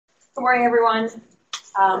Good morning, everyone.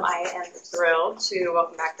 I am thrilled to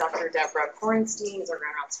welcome back Dr. Deborah Korenstein as our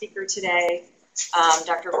Grand Round speaker today.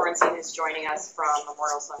 Dr. Korenstein is joining us from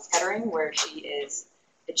Memorial Sloan Kettering, where she is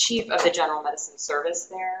the chief of the general medicine service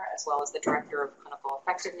there, as well as the director of clinical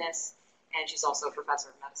effectiveness, and she's also a professor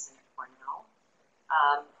of medicine at Cornell.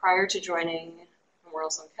 Prior to joining Memorial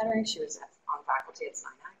Sloan Kettering, she was on faculty at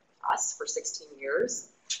Sinai with us for 16 years,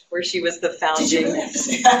 where she was the founding. Did you really have to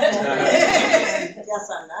say that? Yes,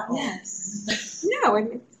 on that one. Yes. No, I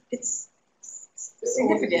mean, it's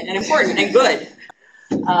significant and important and good.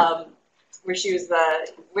 Where she was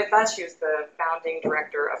with us, she was the founding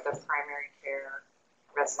director of the primary care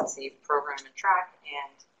residency program and track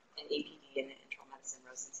and an APD in the internal medicine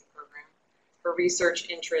residency program. Her research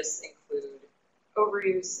interests include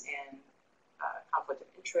overuse and conflict of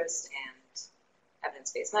interest and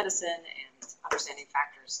evidence-based medicine and understanding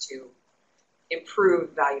factors to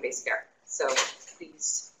improve value-based care. So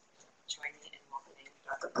please join me in welcoming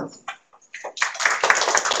Dr. Korenstein.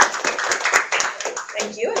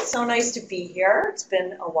 Thank you. It's so nice to be here. It's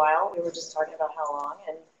been a while. We were just talking about how long,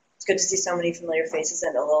 and it's good to see so many familiar faces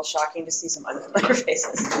and a little shocking to see some unfamiliar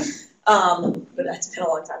faces. But it's been a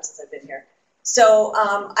long time since I've been here. So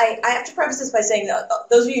I have to preface this by saying that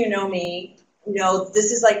those of you who know me know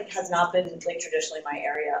this is has not been traditionally my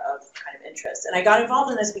area of kind of interest. And I got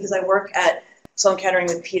involved in this because I work at Sloan Kettering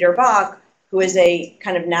with Peter Bach, who is a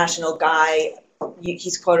kind of national guy.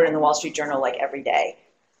 He's quoted in the Wall Street Journal every day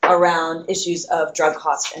around issues of drug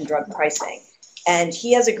cost and drug pricing. And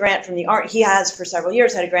he has a grant from he has for several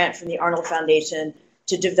years had a grant from the Arnold Foundation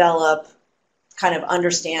to develop kind of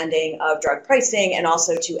understanding of drug pricing and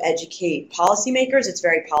also to educate policymakers. It's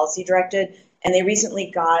very policy directed. And they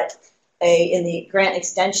recently got in the grant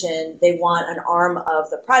extension, they want an arm of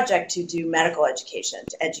the project to do medical education,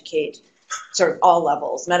 to educate sort of all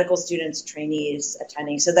levels, medical students, trainees,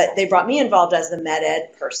 attending, so that they brought me involved as the med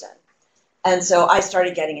ed person. And so I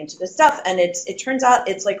started getting into this stuff, and it turns out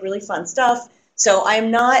it's really fun stuff. So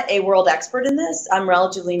I'm not a world expert in this. I'm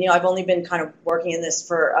relatively new. I've only been kind of working in this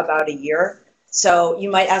for about a year. So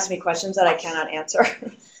you might ask me questions that I cannot answer,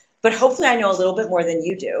 but hopefully I know a little bit more than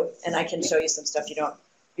you do, and I can show you some stuff you don't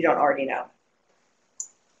already know.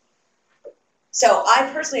 So I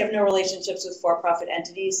personally have no relationships with for-profit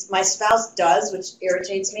entities. My spouse does, which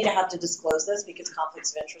irritates me to have to disclose this because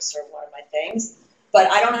conflicts of interest are one of my things. But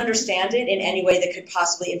I don't understand it in any way that could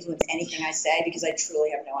possibly influence anything I say because I truly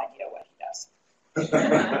have no idea what he does.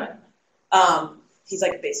 He's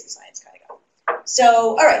like a basic science kind of guy.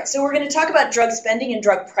 So, all right, so we're going to talk about drug spending and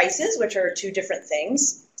drug prices, which are two different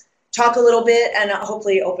things. Talk a little bit and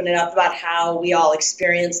hopefully open it up about how we all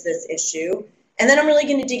experience this issue. And then I'm really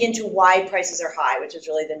going to dig into why prices are high, which is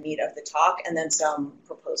really the meat of the talk, and then some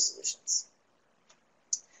proposed solutions.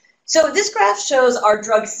 So this graph shows our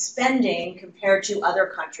drug spending compared to other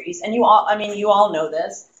countries. And you all know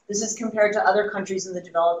this. This is compared to other countries in the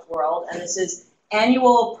developed world, and this is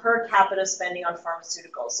annual per capita spending on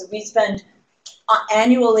pharmaceuticals. So we spend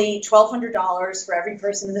annually $1,200 for every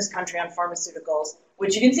person in this country on pharmaceuticals,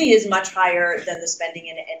 which you can see is much higher than the spending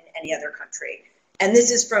in any other country. And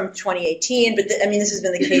this is from 2018, but this has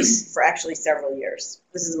been the case for actually several years.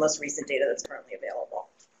 This is the most recent data that's currently available.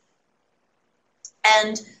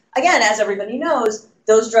 And again, as everybody knows,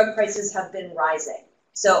 those drug prices have been rising.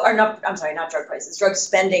 Not drug prices, drug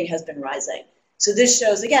spending has been rising. So this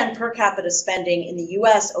shows, again, per capita spending in the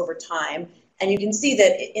US over time. And you can see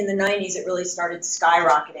that in the 90s, it really started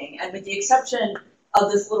skyrocketing. And with the exception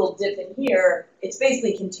of this little dip in here, it's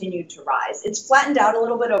basically continued to rise. It's flattened out a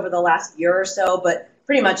little bit over the last year or so, but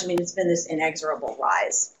pretty much, it's been this inexorable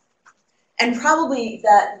rise. And probably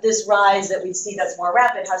that this rise that we see that's more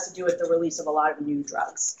rapid has to do with the release of a lot of new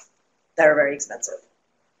drugs that are very expensive.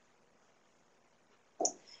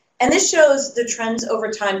 And this shows the trends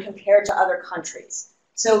over time compared to other countries.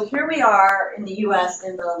 So here we are in the US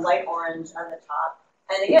in the light orange on the top.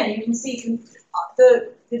 And again, you can see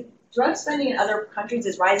the drug spending in other countries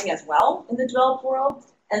is rising as well in the developed world.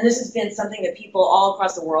 And this has been something that people all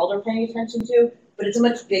across the world are paying attention to, but it's a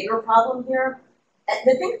much bigger problem here.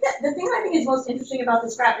 The thing I think is most interesting about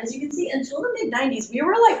this graph is you can see until the mid-90s, we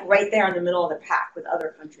were right there in the middle of the pack with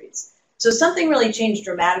other countries. So something really changed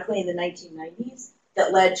dramatically in the 1990s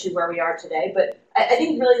that led to where we are today. But I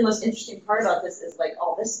think really the most interesting part about this is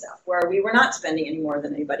all this stuff, where we were not spending any more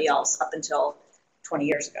than anybody else up until 20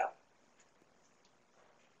 years ago.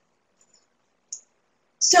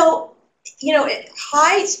 So,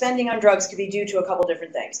 high spending on drugs could be due to a couple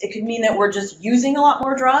different things. It could mean that we're just using a lot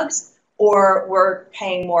more drugs, or we're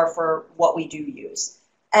paying more for what we do use.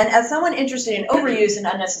 And as someone interested in overuse and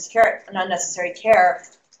unnecessary care,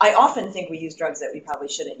 I often think we use drugs that we probably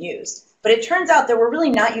shouldn't use. But it turns out that we're really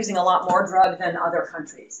not using a lot more drug than other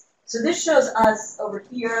countries. So this shows us over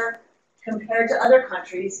here compared to other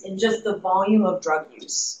countries in just the volume of drug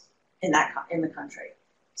use in the country.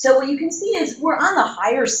 So what you can see is we're on the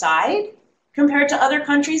higher side compared to other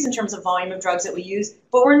countries in terms of volume of drugs that we use,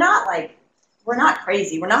 but we're not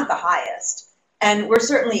crazy. We're not the highest. And we're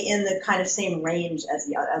certainly in the kind of same range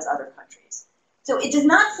as other countries. So it does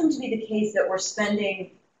not seem to be the case that we're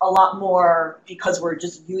spending a lot more because we're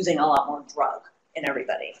just using a lot more drug in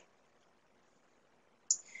everybody.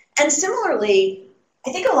 And similarly,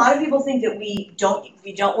 I think a lot of people think that we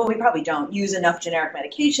probably don't use enough generic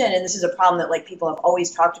medication, and this is a problem that like people have always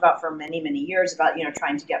talked about for many, many years about,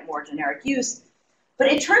 trying to get more generic use. But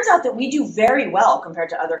it turns out that we do very well compared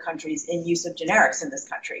to other countries in use of generics in this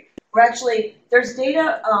country. There's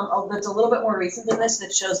data that's a little bit more recent than this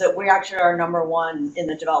that shows that we actually are #1 in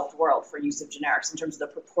the developed world for use of generics in terms of the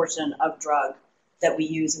proportion of drug that we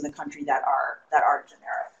use in the country that are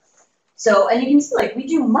generic. So, and you can see we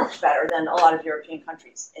do much better than a lot of European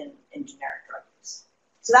countries in generic drug use.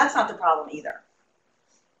 So that's not the problem either.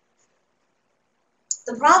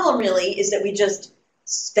 The problem really is that we just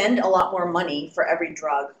spend a lot more money for every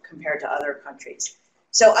drug compared to other countries.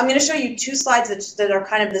 So I'm going to show you 2 slides that are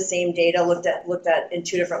kind of the same data looked at in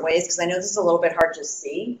 2 different ways, because I know this is a little bit hard to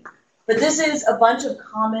see. But this is a bunch of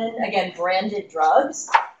common, again, branded drugs: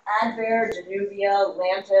 Advair, Januvia,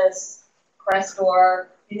 Lantus, Crestor.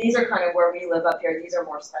 These are kind of where we live up here. These are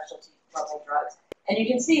more specialty level drugs. And you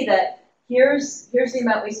can see that here's the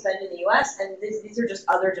amount we spend in the US, and these are just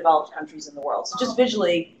other developed countries in the world. So just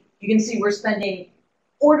visually, you can see we're spending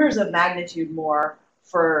orders of magnitude more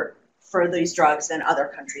for these drugs than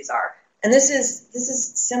other countries are. And this is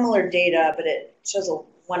similar data, but it shows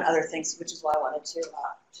one other thing, which is why I wanted to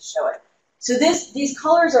show it. So these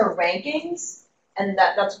colors are rankings, and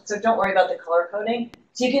so don't worry about the color coding.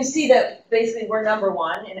 So you can see that basically we're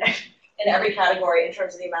 #1 in every category in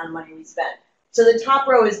terms of the amount of money we spend. So the top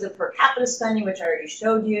row is the per capita spending, which I already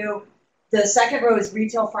showed you. The second row is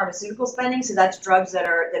retail pharmaceutical spending, so that's drugs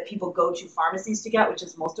that people go to pharmacies to get, which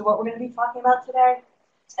is most of what we're going to be talking about today.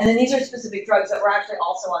 And then these are specific drugs that were actually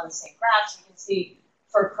also on the same graph. So you can see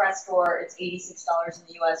for Crestor, it's $86 in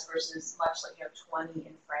the US versus much like $20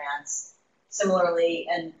 in France. Similarly,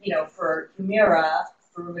 and for Humira,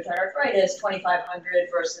 for rheumatoid arthritis, $2,500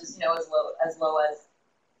 versus as low as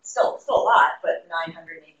still a lot, but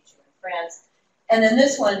 $982 in France. And then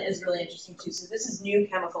this one is really interesting too. So this is new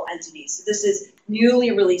chemical entities. So this is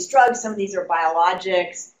newly released drugs. Some of these are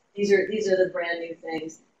biologics. These are the brand new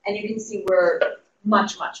things. And you can see we're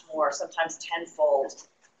much, much more, sometimes tenfold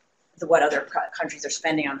what other countries are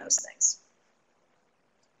spending on those things.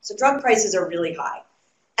 So drug prices are really high.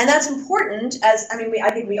 And that's important, I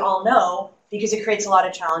think we all know, because it creates a lot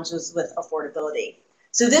of challenges with affordability.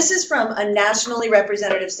 So this is from a nationally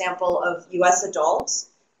representative sample of US adults,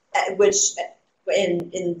 that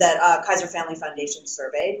Kaiser Family Foundation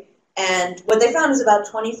surveyed. And what they found is about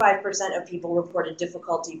 25% of people reported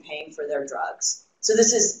difficulty paying for their drugs. So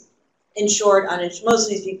this is insured, uninsured. Most of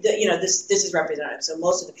these people, this is representative. So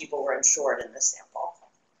most of the people were insured in this sample.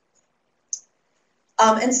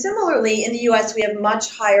 And similarly, in the US, we have much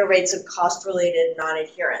higher rates of cost-related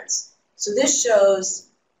non-adherence. So this shows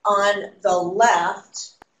on the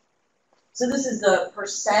left, so this is the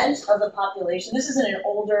percent of the population. This is in an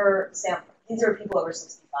older sample. These are people over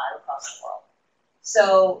 65 across the world.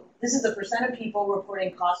 So this is the percent of people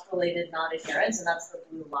reporting cost-related non-adherence, and that's the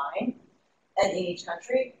blue line, and in each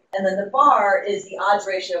country. And then the bar is the odds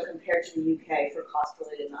ratio compared to the UK for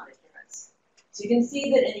cost-related non-adherence. So you can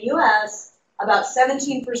see that in the US, about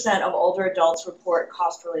 17% of older adults report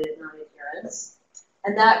cost-related non-adherence,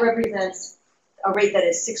 and that represents a rate that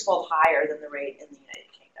is 6-fold higher than the rate in the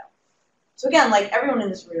United Kingdom. So again, everyone in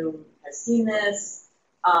this room has seen this.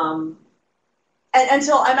 And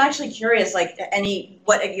so I'm actually curious,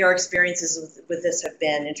 what your experiences with this have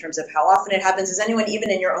been in terms of how often it happens. Has anyone,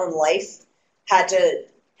 even in your own life, had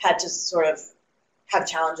to sort of have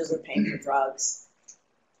challenges with paying for drugs?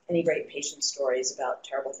 Any great patient stories about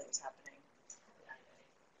terrible things happening?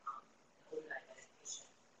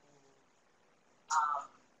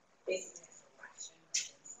 Basically has a ration of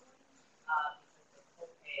insulin because the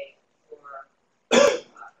copay for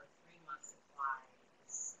 3 months supply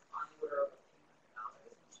is on the order of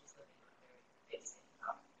 $1,500, which is living on a very fixed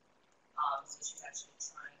income. So she's actually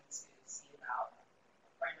trying to see about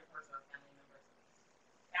a friend of hers or a family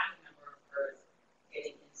member of hers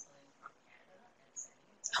getting insulin from Canada and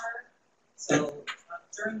sending it to her. So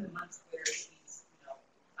during the months where she's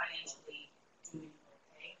financially doing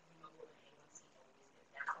okay, hemoglobin A1C always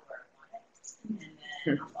gets down to where I want it. And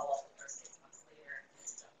then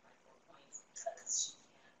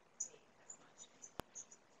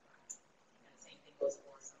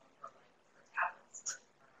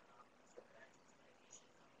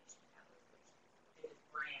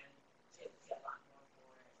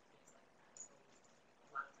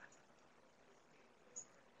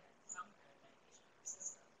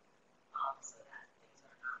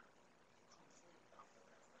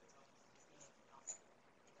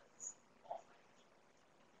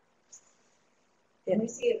And we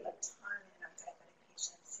see a ton in our diabetic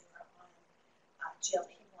patients who are on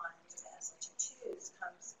GLP-1s and SGLT2s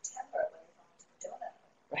come September when they fall into the donut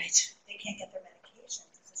hole. Right. They can't get their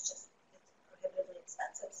medications. It's prohibitively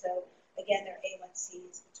expensive. So again, their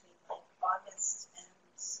A1Cs between like August and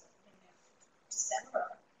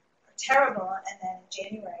December are terrible, and then in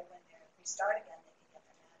January when they restart again, they can get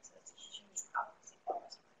their meds. So it's a huge problem.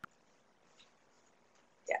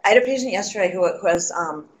 Yeah, I had a patient yesterday who was,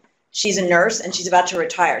 she's a nurse and she's about to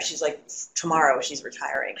retire. She's like, tomorrow she's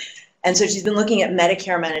retiring. And so she's been looking at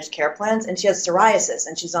Medicare managed care plans, and she has psoriasis,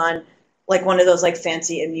 and she's on like one of those like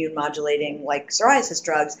fancy immune modulating like psoriasis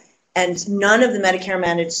drugs. And none of the Medicare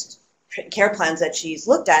managed care plans that she's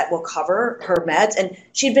looked at will cover her meds. And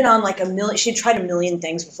she'd been on like she'd tried a million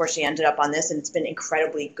things before she ended up on this, and it's been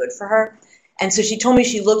incredibly good for her. And so she told me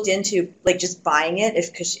she looked into like just buying it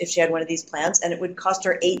if she had one of these plans, and it would cost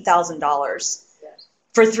her $8,000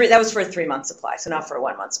 for that was for a 3-month supply, so not for a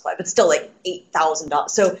 1-month supply, but still like $8,000.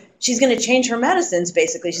 So she's going to change her medicines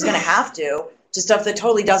basically. She's going to have to stuff that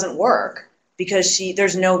totally doesn't work because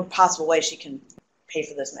there's no possible way she can pay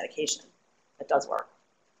for this medication that does work.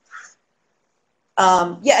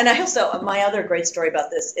 Yeah, and I also, my other great story about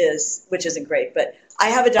this is, which isn't great, but I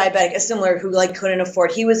have a diabetic, a similar, who like couldn't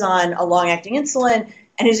afford, he was on a long-acting insulin,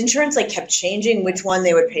 and his insurance like kept changing which one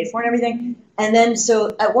they would pay for and everything. And then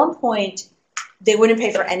so at one point, they wouldn't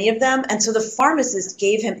pay for any of them, and so the pharmacist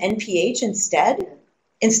gave him NPH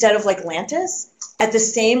instead of like Lantus, at the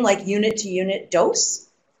same like unit-to-unit dose.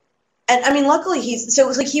 And I mean, luckily so it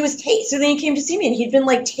was like so then he came to see me and he'd been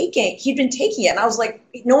taking it. And I was like,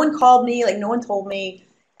 no one called me, like no one told me.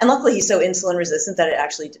 And luckily he's so insulin resistant that it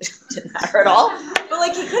actually didn't matter at all. But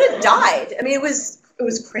like he could have died. I mean, it was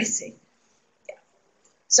crazy. Yeah.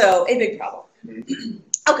 So a big problem.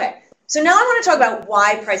 Okay. So now I want to talk about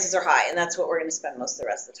why prices are high. And that's what we're going to spend most of the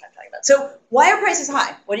rest of the time talking about. So why are prices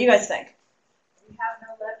high? What do you guys think? We have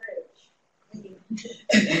no leverage.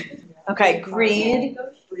 Okay, greed.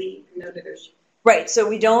 Greed, no negotiation. Right, so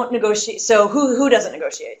we don't negotiate. So who doesn't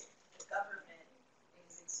negotiate? The government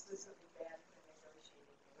is exclusively banned from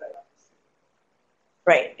negotiating.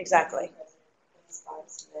 Right, exactly.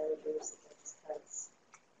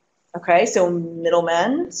 Okay, so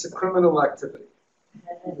middlemen. It's a criminal activity.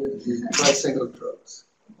 The pricing of drugs.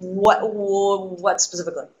 What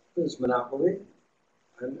specifically? There's monopoly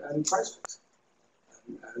and price fixing.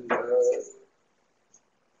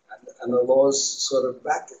 And the laws sort of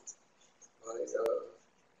back it. I'm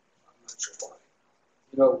not sure why.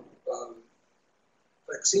 You know,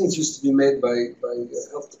 vaccines used to be made by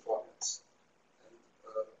health departments. And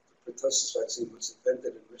the pertussis vaccine was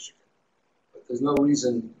invented in Michigan. But there's no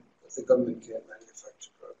reason that the government can't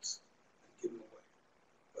manufacture drugs and give them away.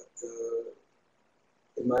 But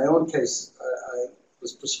in my own case, I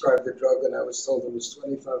was prescribed a drug and I was told it was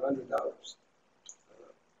 $2,500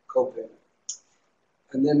 copayment.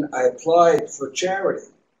 And then I applied for charity.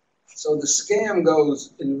 So the scam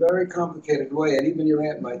goes in a very complicated way, and even your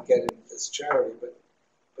aunt might get it as charity,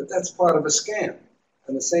 but that's part of a scam.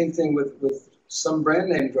 And the same thing with some brand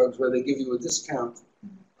name drugs where they give you a discount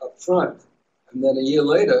up front, and then a year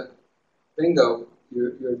later, bingo,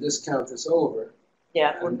 your discount is over.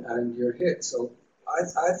 Yeah. And you're hit. So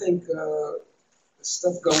I think the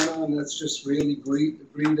stuff going on that's just really greed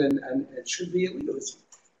and it should be illegal.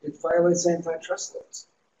 It violates antitrust laws,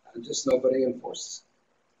 and just nobody enforces.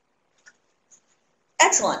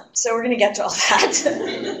 Excellent. So we're going to get to all that.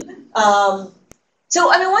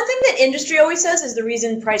 So, I mean, one thing that industry always says is the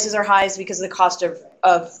reason prices are high is because of the cost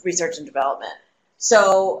of research and development.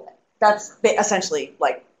 So that's essentially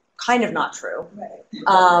like kind of not true.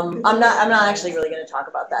 I'm not actually really going to talk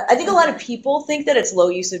about that. I think a lot of people think that it's low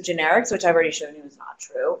use of generics, which I've already shown you is not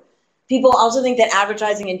true. People also think that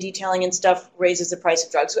advertising and detailing and stuff raises the price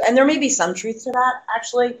of drugs. And there may be some truth to that,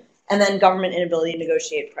 actually. And then government inability to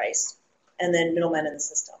negotiate price. And then middlemen in the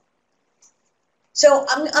system. So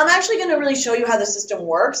I'm actually going to really show you how the system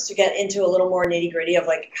works to get into a little more nitty-gritty of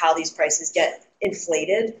like how these prices get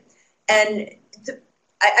inflated. And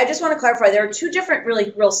I just want to clarify, there are two different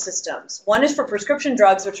real systems. One is for prescription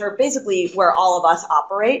drugs, which are basically where all of us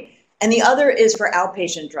operate. And the other is for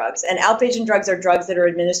outpatient drugs. And outpatient drugs are drugs that are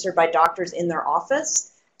administered by doctors in their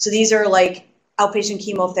office. So these are like outpatient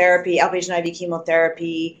chemotherapy, outpatient IV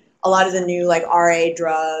chemotherapy, a lot of the new like RA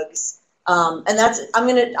drugs.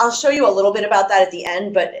 And I'll show you a little bit about that at the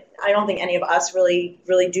end, but I don't think any of us really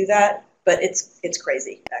do that. But it's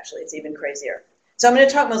crazy, actually. It's even crazier. So I'm going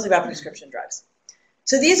to talk mostly about prescription drugs.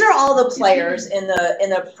 So these are all the players in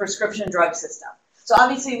the prescription drug system. So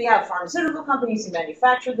obviously we have pharmaceutical companies who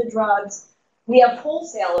manufacture the drugs. We have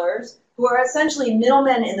wholesalers who are essentially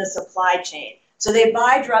middlemen in the supply chain. So they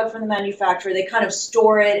buy drug from the manufacturer, they kind of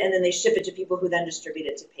store it, and then they ship it to people who then distribute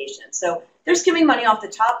it to patients. So they're skimming money off the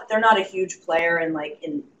top, but they're not a huge player in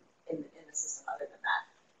the system other than that.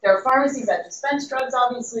 There are pharmacies that dispense drugs,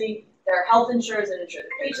 obviously. There are health insurers that insure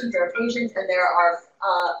the patients. There are patients, and there are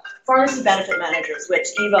pharmacy benefit managers, which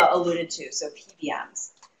Eva alluded to, so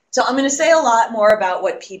PBMs. So I'm going to say a lot more about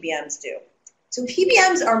what PBMs do. So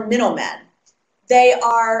PBMs are middlemen.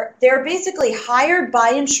 They're basically hired by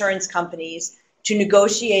insurance companies to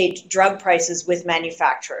negotiate drug prices with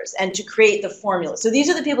manufacturers and to create the formula. So these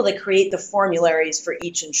are the people that create the formularies for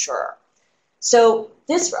each insurer. So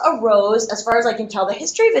this arose, as far as I can tell, the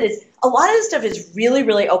history of it is, a lot of this stuff is really,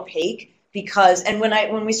 really opaque because, and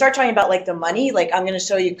when we start talking about like the money, like I'm going to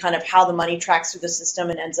show you kind of how the money tracks through the system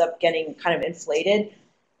and ends up getting kind of inflated.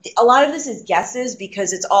 A lot of this is guesses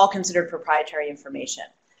because it's all considered proprietary information.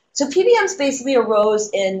 So PBMs basically arose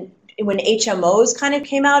when HMOs kind of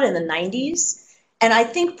came out in the 90s. And I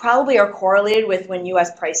think probably are correlated with when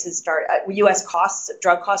U.S.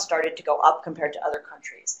 drug costs started to go up compared to other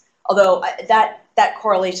countries. Although that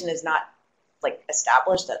correlation is not like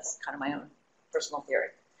established, that's kind of my own personal theory.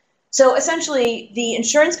 So essentially, the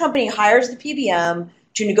insurance company hires the PBM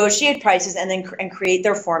to negotiate prices and create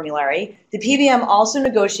their formulary. The PBM also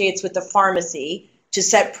negotiates with the pharmacy to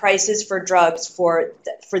set prices for drugs for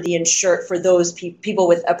those people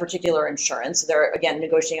with a particular insurance. So they're again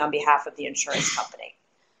negotiating on behalf of the insurance company,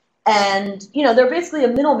 and they're basically a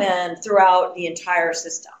middleman throughout the entire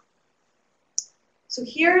system. So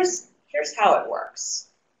here's how it works.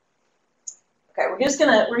 Okay, we're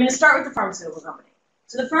gonna start with the pharmaceutical company.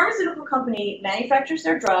 So the pharmaceutical company manufactures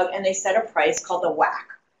their drug and they set a price called the WAC,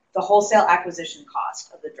 the wholesale acquisition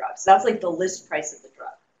cost of the drug. So that's like the list price of the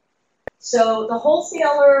drug. So the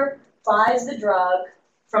wholesaler buys the drug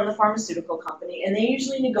from the pharmaceutical company, and they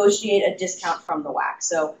usually negotiate a discount from the WAC.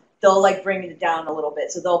 So they'll like bring it down a little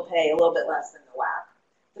bit, so they'll pay a little bit less than the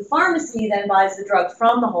WAC. The pharmacy then buys the drug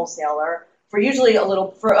from the wholesaler for usually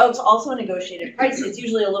it's also a negotiated price. It's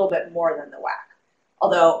usually a little bit more than the WAC.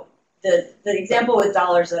 Although the example with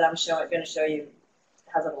dollars that I'm going to show you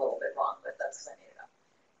has it a little bit wrong, but that's because I made it up.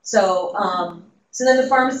 So then the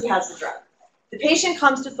pharmacy has the drug. The patient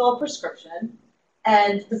comes to fill a prescription,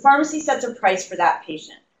 and the pharmacy sets a price for that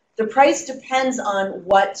patient. The price depends on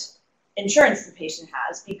what insurance the patient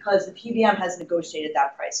has because the PBM has negotiated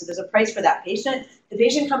that price. So there's a price for that patient. The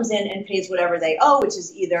patient comes in and pays whatever they owe, which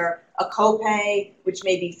is either a copay, which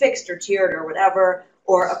may be fixed or tiered or whatever,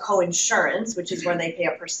 or a co-insurance, which is when they pay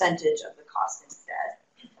a percentage of the cost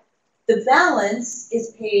instead. The balance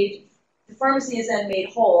is paid, the pharmacy is then made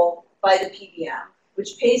whole by the PBM,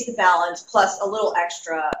 which pays the balance plus a little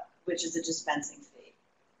extra, which is a dispensing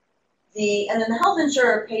fee. And then the health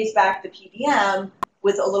insurer pays back the PBM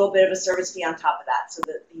with a little bit of a service fee on top of that, so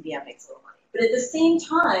the PBM makes a little money. But at the same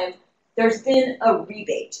time, there's been a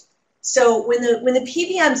rebate. So when the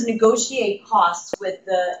PBMs negotiate costs with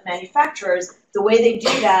the manufacturers, the way they do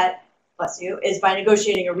that, bless you, is by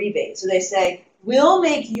negotiating a rebate. So they say, we'll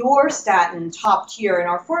make your statin top tier in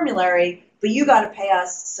our formulary, but you got to pay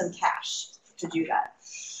us some cash to do that.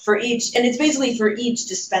 For each, and it's basically for each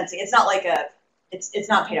dispensing. It's not like it's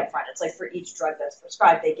not paid up front. It's like for each drug that's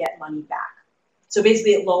prescribed, they get money back. So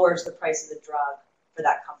basically it lowers the price of the drug for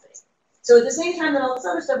that company. So at the same time that all this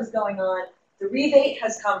other stuff is going on, the rebate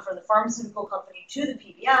has come from the pharmaceutical company to the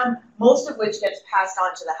PBM, most of which gets passed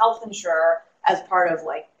on to the health insurer as part of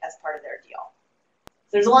their deal.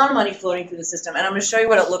 There's a lot of money floating through the system, and I'm going to show you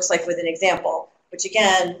what it looks like with an example, which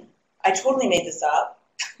again, I totally made this up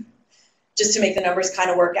just to make the numbers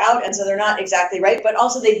kind of work out, and so they're not exactly right, but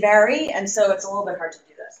also they vary, and so it's a little bit hard to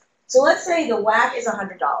do this. So let's say the WAC is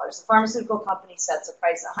 $100. The pharmaceutical company sets a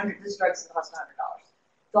price, this drug's going to cost $100.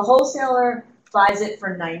 The wholesaler buys it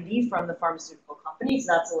for $90 from the pharmaceutical company,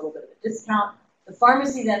 so that's a little bit of a discount. The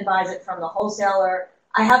pharmacy then buys it from the wholesaler.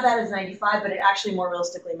 I have that as $95, but it actually more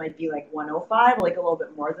realistically might be like $105, like a little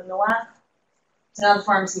bit more than the WAC. So now the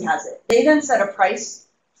pharmacy has it. They then set a price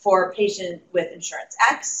for a patient with insurance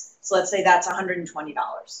X, so let's say that's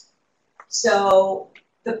 $120. So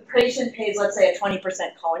the patient pays, let's say, a 20%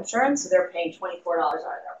 coinsurance, so they're paying $24 out of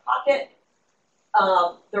their pocket.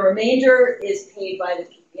 The remainder is paid by the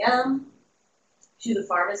PBM to the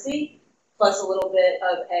pharmacy, plus a little bit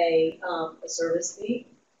of a service fee.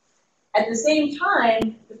 At the same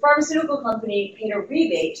time, the pharmaceutical company paid a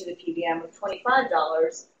rebate to the PBM of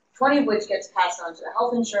 $25, 20 of which gets passed on to the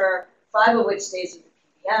health insurer, 5 of which stays with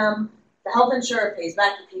the PBM. The health insurer pays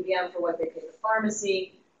back the PBM for what they pay the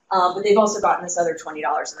pharmacy, but they've also gotten this other $20 in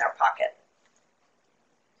their pocket.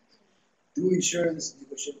 Do insurance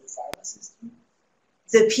negotiate with pharmacists?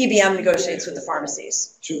 The PBM negotiates with the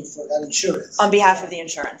pharmacies For that insurance. on behalf of the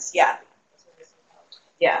insurance. Yeah.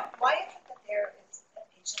 Yeah. Why is it that there is a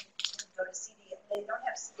patient who go to CD, they don't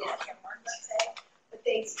have CVS Caremark, let's say, but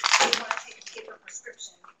they want to take a paper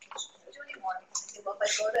prescription, which they don't do anymore, because they say, well, if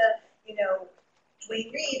I go to,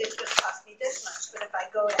 Wayne Reed, it's going to cost me this much, but if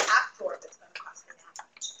I go to Apthorpe, it's going to cost me that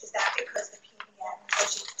much. Is that because the PBM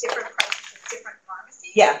negotiates different prices at different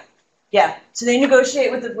pharmacies? Yeah. Yeah. So they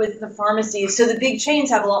negotiate with the pharmacies. So the big chains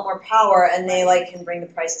have a lot more power, and they can bring the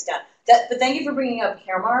prices down. But thank you for bringing up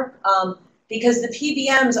Caremark. Because the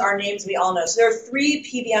PBMs are names we all know. So there are 3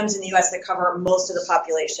 PBMs in the US that cover most of the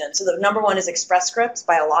population. So the number 1 is Express Scripts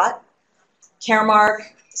by a lot. Caremark,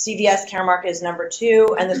 CVS Caremark is number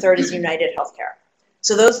 2, and the 3rd is United Healthcare.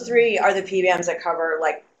 So those 3 are the PBMs that cover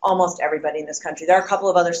almost everybody in this country. There are a couple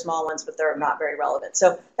of other small ones, but they're not very relevant.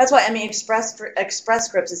 So that's why, Express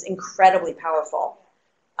Scripts is incredibly powerful.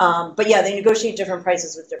 But yeah, they negotiate different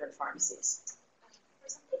prices with different pharmacies. For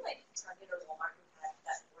something like Target or Walmart who had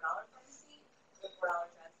that $4 pharmacy, the $4 drugs,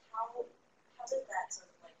 how does that sort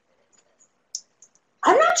of fit into this?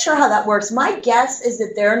 I'm not sure how that works. My guess is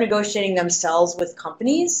that they're negotiating themselves with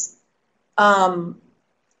companies.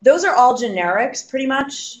 Those are all generics, pretty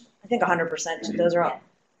much. I think 100%. Those are all.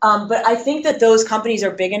 But I think that those companies are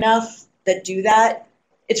big enough that do that.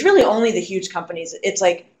 It's really only the huge companies. It's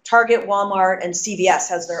like Target, Walmart, and CVS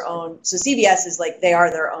has their own. So CVS is they are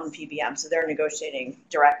their own PBM, so they're negotiating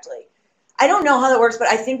directly. I don't know how that works, but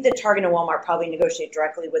I think that Target and Walmart probably negotiate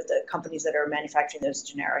directly with the companies that are manufacturing those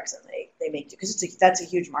generics, and they make it because that's a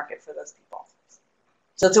huge market for those people.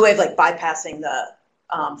 So it's a way of bypassing the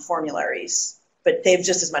formularies, but they have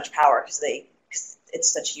just as much power because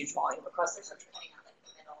it's such a huge volume across the country.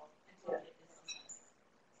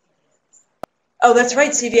 Oh, that's right.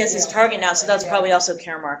 CVS is Target now, so that's probably also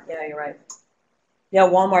Caremark. Yeah, you're right. Yeah,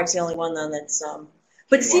 Walmart's the only one then that's.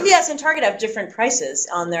 But CVS and Target have different prices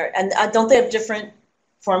on their, and don't they have different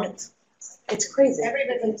formats? It's crazy.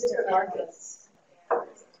 Everybody's different markets.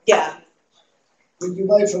 Yeah. When you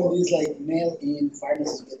buy from these mail-in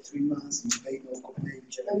pharmacies, you get 3 months and you pay no copay.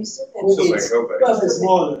 Oh, you said that. Who is- Well, it's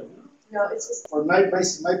smaller. No, it's just. For my plan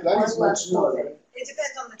is much smaller. It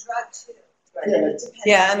depends on the drug too. Yeah, It depends.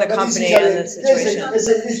 Yeah, and the But company this and the is-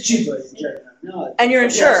 situation. It's cheaper in general. No. And you're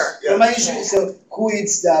insured. For my insurance, so who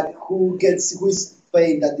is that? Who is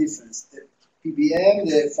paying that difference? The PBM,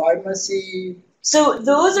 the pharmacy. So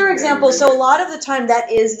those are examples. So a lot of the time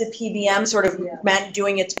that is the PBM sort of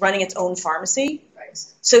running its own pharmacy. Right.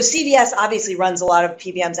 So CVS obviously runs a lot of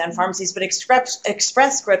PBMs and pharmacies, but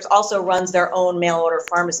Express Scripts also runs their own mail order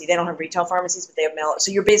pharmacy. They don't have retail pharmacies, but they have mail.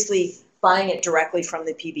 So you're basically buying it directly from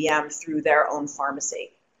the PBM through their own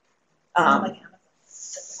pharmacy. Like Amazon.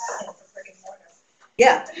 For brick and mortar.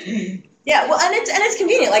 Yeah. Yeah, well, and it's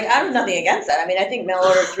convenient. I have nothing against that. I think mail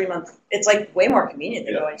order 3 months, it's way more convenient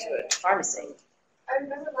than going to a pharmacy. I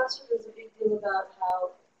remember last year there was a big deal about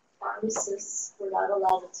how pharmacists were not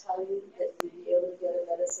allowed to tell you that you'd be able to get a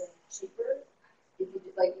medicine cheaper. If you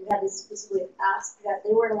you had to specifically ask that.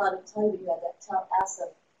 They weren't allowed to tell you, you had to ask them,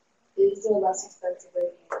 is there a less expensive way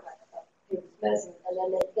to get medicine? And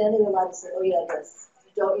then they were allowed to say, oh yeah, this.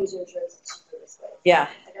 If you don't use your insurance, it's cheaper this way. Yeah.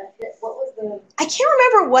 What was the... I can't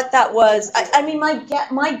remember what that was.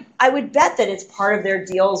 I would bet that it's part of their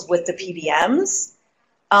deals with the PBMs.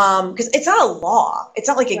 Because it's not a law. It's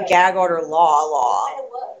not like a gag order law. It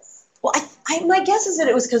was. Well, my guess is that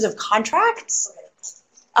it was because of contracts. Okay.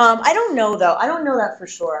 I don't know though. I don't know that for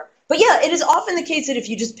sure. But yeah, it is often the case that if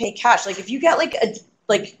you just pay cash, if you get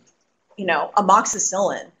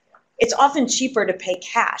amoxicillin, it's often cheaper to pay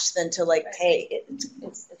cash than to pay it.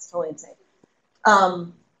 It's totally insane.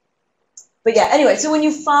 But yeah, anyway, so when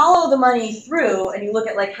you follow the money through and you look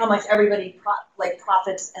at how much everybody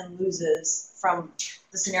profits and loses from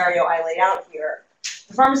the scenario I laid out here,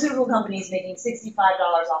 the pharmaceutical company is making $65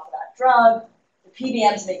 off of that drug, the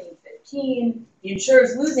PBM is making $15, the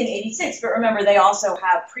insurer's losing $86, but remember they also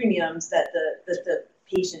have premiums that the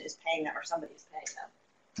patient is paying them or somebody's paying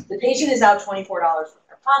them. The patient is out $24 from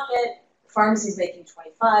their pocket, the pharmacy's making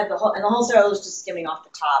 $25, and the wholesaler is just skimming off the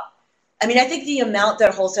top. I think the amount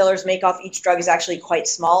that wholesalers make off each drug is actually quite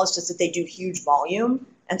small. It's just that they do huge volume,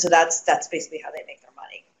 and so that's basically how they make their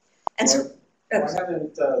money. And so, why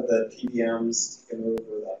haven't the PBMs taken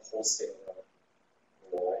over that wholesaler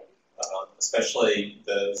role, especially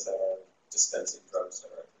those that are dispensing drugs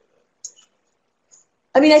directly?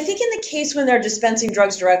 I think in the case when they're dispensing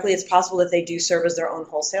drugs directly, it's possible that they do serve as their own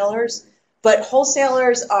wholesalers. But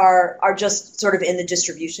wholesalers are just sort of in the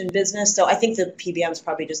distribution business. So I think the PBMs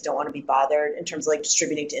probably just don't want to be bothered in terms of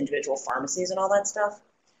distributing to individual pharmacies and all that stuff.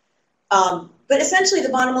 But essentially the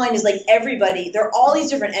bottom line is like everybody, all these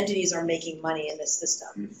different entities are making money in this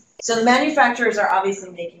system. So the manufacturers are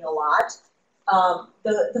obviously making a lot.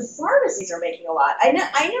 The pharmacies are making a lot. I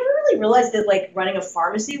never really realized that like running a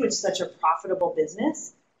pharmacy was such a profitable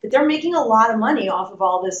business, but they're making a lot of money off of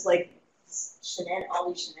all this like all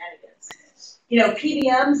these shenanigans. You know,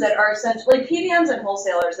 PBMs that are essentially PBMs and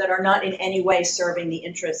wholesalers that are not in any way serving the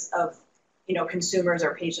interests of, you know, consumers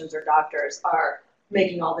or patients or doctors are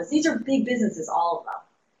making all this. These are big businesses, all of them.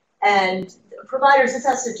 And providers, this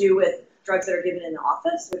has to do with drugs that are given in the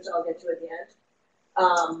office, which I'll get to at the end.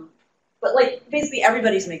 But like basically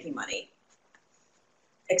everybody's making money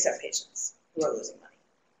except patients who are losing money.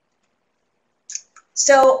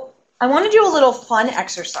 So I want to do a little fun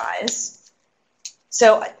exercise.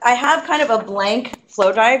 So I have kind of a blank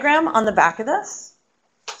flow diagram on the back of this.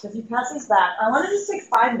 So if you pass these back, I want to just take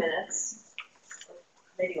 5 minutes,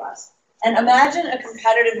 maybe less, and imagine a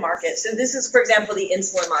competitive market. So this is, for example, the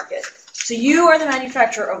insulin market. So you are the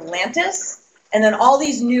manufacturer of Lantus, and then all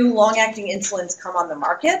these new long-acting insulins come on the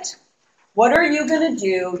market. What are you going to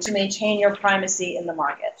do to maintain your primacy in the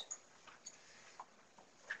market?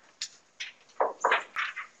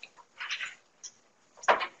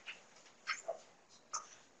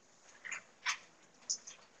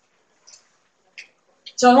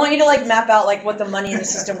 So I want you to like map out like what the money in the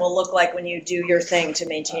system will look like when you do your thing to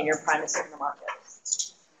maintain your primacy in the market.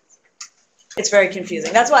 It's very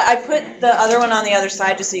confusing. That's why I put the other one on the other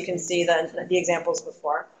side just so you can see the examples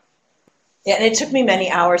before. Yeah, and it took me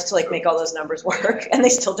many hours to like make all those numbers work, and they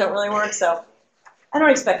still don't really work. So I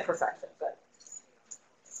don't expect perfection, but.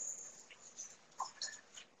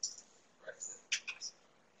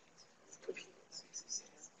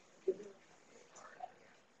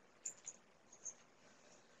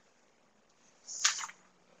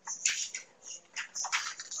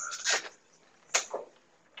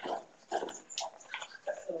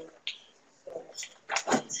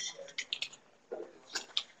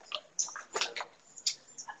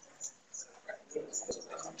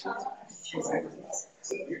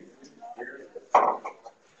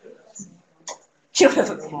 You don't have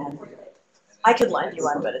a pen. I could lend you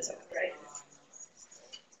one, but it's okay.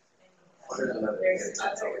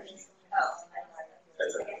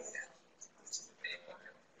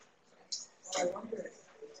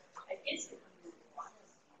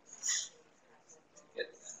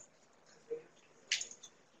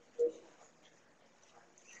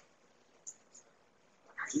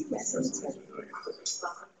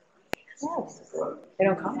 They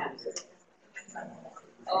don't come.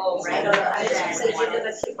 Oh, right. I didn't say you did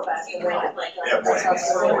a kickback. Yeah,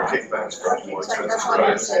 more kickbacks, more expensive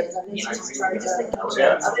drugs.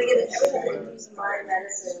 Yeah. I'm gonna give it everything to use my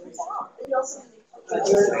medicine. They also every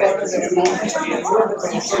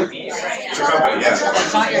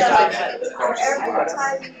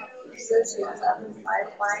time you physicians, I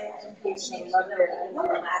find patient love it.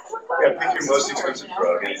 Yeah, pick your most expensive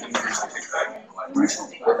drug and increase the kickback.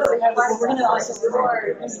 We're gonna also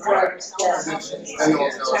reward drugs. And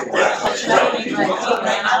also, I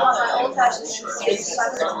want my old fashioned steak, so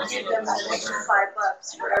I'm gonna give them an extra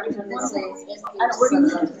 $5 for every time they say inpatient.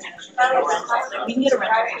 We can get a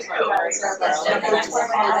rental.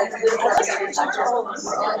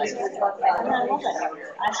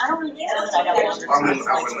 I don't really care that I got one.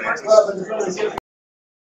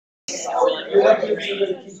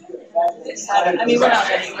 I mean, we're not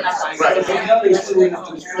ready. We're not fine. Right.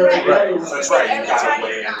 That's right. You gotta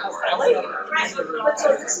weigh in more. Right, but so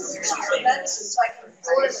this is medicine, so I can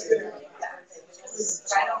afford it. I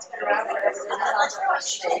don't spend around for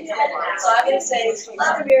everything. So I'm gonna say,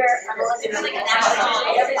 Love beer, I'm gonna do like an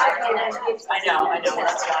I know,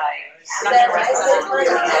 that's why.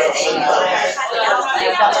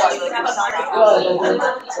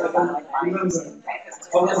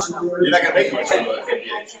 You're not gonna make much of it.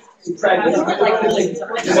 It's an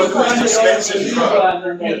expensive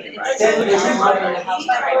drug.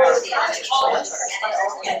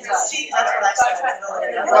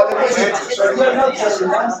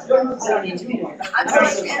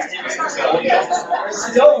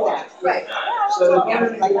 Right.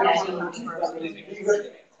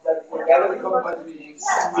 But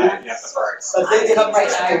then they come right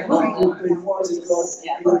to before they go.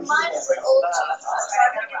 Mine is an old cheap, so I'm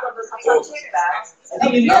gonna give them a kickback. I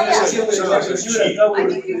think you know this is I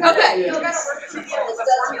think you gotta Okay. you gotta work with people that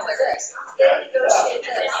does like this. They negotiate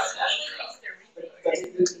this.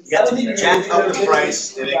 You have to jack up the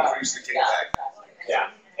price and increase the kickback. Yeah,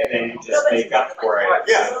 and then you just make up for it.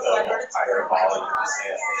 Yeah, the higher volume.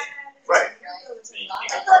 Right.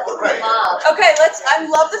 Right. Okay, I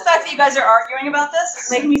love the fact that you guys are arguing about this.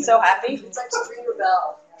 It's making me so happy. It's like to ring your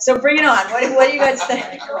bell. So bring it on. What do you guys think?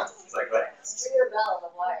 It's like, what? Ring your bell on the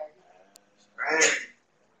wire.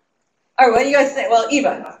 All right, what do you guys think? Well,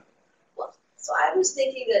 Eva. So I was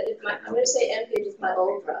thinking that if I'm going to say N-Page is my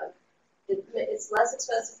old drug, it's less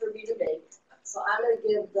expensive for me to make. So I'm going to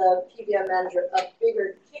give the PBM manager a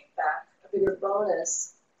bigger kickback, a bigger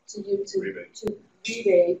bonus to rebate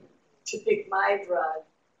to pick my drug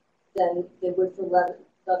than they would for Lebanon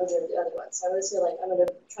or the other one. So I'm going to say I'm going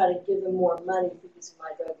to try to give them more money for using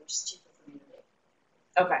my drug, which is cheaper for me to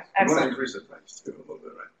make. Okay, You want to excellent. increase the price too a little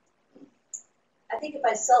bit, right? I think if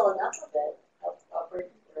I sell enough of it, I'll break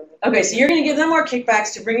even. Okay, so you're going to give them more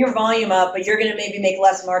kickbacks to bring your volume up, but you're going to maybe make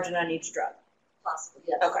less margin on each drug. Possibly,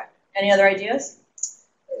 yes. Okay. Any other ideas?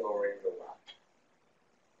 Lowering the WAC.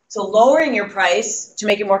 So lowering your price to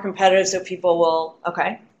make it more competitive so people will,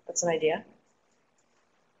 okay, that's an idea.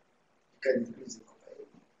 You can increase the copay.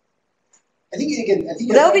 I think you can.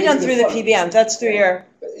 But that would be done through the PBM. That's through your,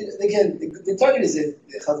 But again, the target is the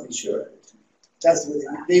health insurer. That's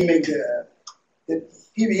what they make the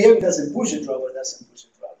PBM doesn't push a drug or doesn't push a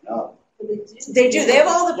drug. No. But they do, they have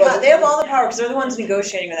all the power, because they're the ones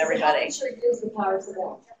negotiating with everybody. I'm sure it gives the power to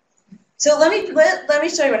them. So let me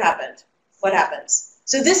show you what happened. What happens?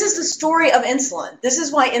 So this is the story of insulin. This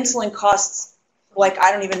is why insulin costs,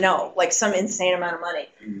 I don't even know, some insane amount of money.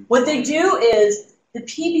 What they do is the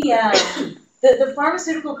PBM, the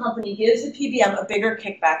pharmaceutical company gives the PBM a bigger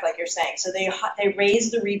kickback, like you're saying. So they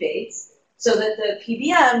raise the rebates so that the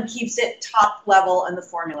PBM keeps it top level in the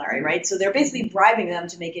formulary, right? So they're basically bribing them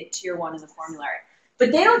to make it tier 1 in the formulary.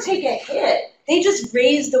 But they don't take a hit. They just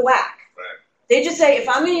raise the WAC. Right. They just say, if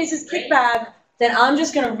I'm going to use this kickback, then I'm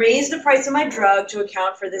just going to raise the price of my drug to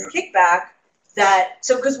account for this kickback.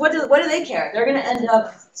 Because what do they care? They're going to end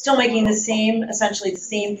up still making essentially the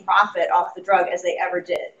same profit off the drug as they ever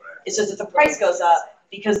did. It's just that the price goes up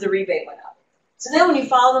because the rebate went up. So then when you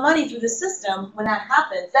follow the money through the system, when that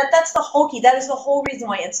happens, that's the whole key. That is the whole reason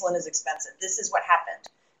why insulin is expensive. This is what happened.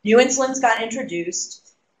 New insulins got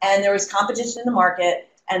introduced, and there was competition in the market,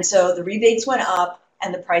 and so the rebates went up,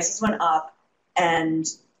 and the prices went up, and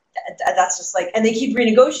that's just and they keep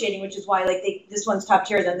renegotiating, which is why this one's top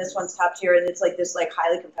tier, then this one's top tier, and it's this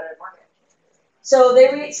highly competitive market. So they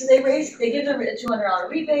give the $200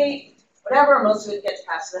 rebate, whatever, most of it gets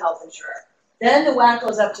passed to the health insurer. Then the WAC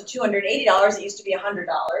goes up to $280. It used to be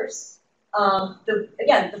 $100.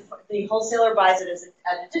 The wholesaler buys it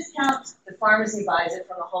at a discount. The pharmacy buys it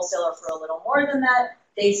from the wholesaler for a little more than that.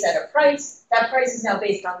 They set a price. That price is now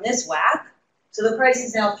based on this WAC. So the price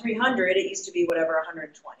is now $300. It used to be whatever,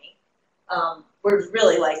 $120. Whereas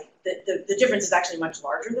really, the difference is actually much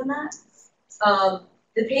larger than that.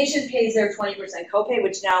 The patient pays their 20% copay,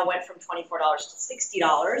 which now went from $24 to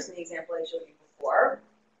 $60 in the example I showed you before.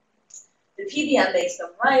 The PBM makes them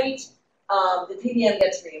right. The PBM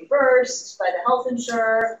gets reimbursed by the health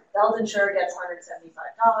insurer. The health insurer gets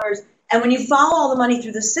 $175. And when you follow all the money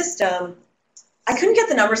through the system, I couldn't get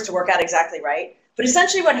the numbers to work out exactly right, but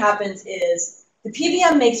essentially what happens is the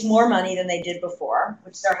PBM makes more money than they did before,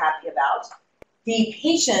 which they're happy about. The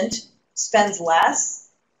patient spends less,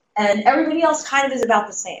 and everybody else kind of is about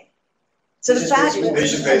the same. So the fact The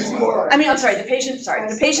patient pays more.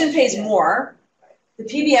 the patient pays more. The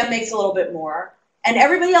PBM makes a little bit more, and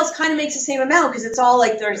everybody else kind of makes the same amount because it's all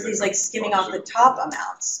there's these skimming off the top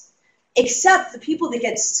amounts. Except the people that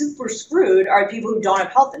get super screwed are people who don't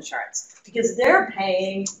have health insurance because they're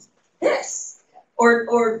paying this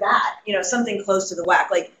or that, something close to the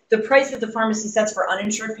WAC. The price that the pharmacy sets for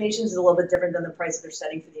uninsured patients is a little bit different than the price they're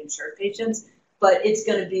setting for the insured patients, but it's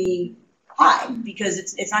going to be high because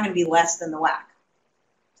it's not going to be less than the WAC.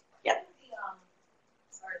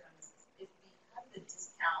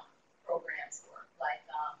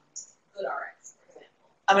 GoodRx, for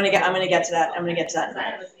example. I'm gonna get to that. I'm gonna get to that in a I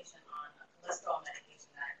minute. have a patient on a cholesterol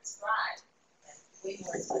medication that I prescribed, and it's way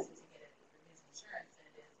more expensive to get it through his insurance than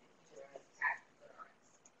it is if you do it at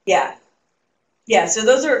GoodRx. Yeah. So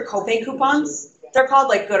those are copay coupons. They're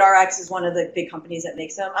called GoodRx is one of the big companies that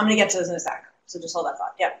makes them. I'm gonna get to those in a sec. So just hold that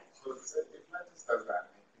thought. Yeah. So if Atlantis does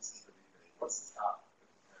that and increases the rebate, what's to stop the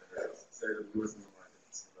competitors? Say the Lewis in the market,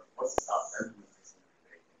 what's to stop them from increasing the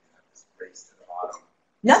rebate and have this race to the bottom?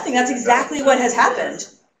 Nothing. That's exactly what has happened.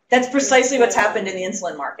 That's precisely what's happened in the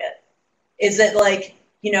insulin market. Is that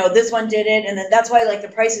this one did it, and then that's why the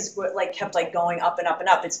prices kept going up and up and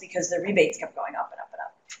up. It's because the rebates kept going up and up and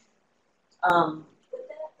up. With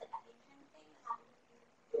the EpiPen thing that happened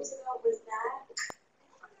a few years ago, was that,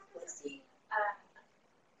 I don't know, see,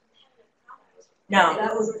 competitive product. No.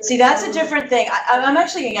 See, that's a different thing. I'm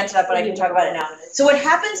actually going to get to that, but I can talk about it now. So what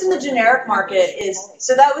happens in the generic market is,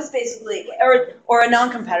 so that was basically, or a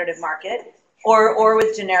non-competitive market, or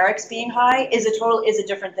with generics being high is a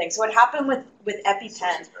different thing. So what happened with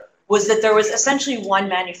EpiPen was that there was essentially one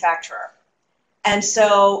manufacturer. And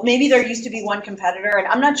so maybe there used to be one competitor, and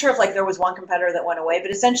I'm not sure if like there was one competitor that went away, but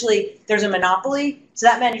essentially there's a monopoly, so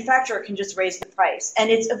that manufacturer can just raise the price. And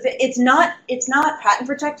it's not patent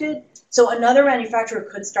protected, so another manufacturer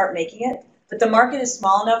could start making it, but the market is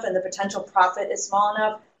small enough and the potential profit is small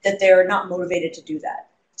enough that they're not motivated to do that.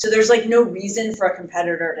 So there's like no reason for a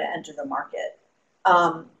competitor to enter the market.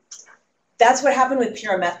 That's what happened with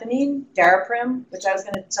pyrimethamine, Daraprim, which I was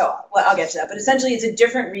going to, well, I'll get to that. But essentially, it's a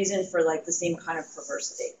different reason for like the same kind of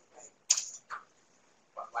perversity.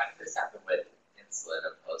 Why did this happen with insulin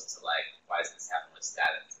opposed to like, why does this happen with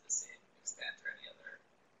statins to the same extent or any other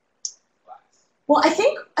class? Well, I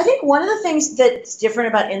think one of the things that's different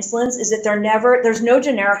about insulins is that there's no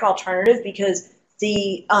generic alternative because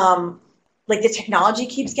the technology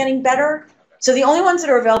keeps getting better. So the only ones that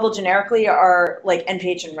are available generically are like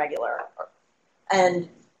NPH and regular. And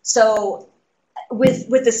so with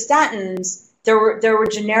the statins, there were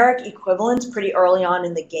generic equivalents pretty early on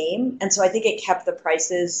in the game, and so I think it kept the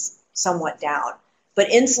prices somewhat down. But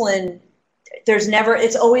insulin,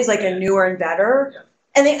 it's always like a newer and better. Yeah.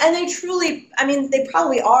 And they truly, I mean, they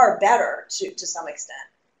probably are better to some extent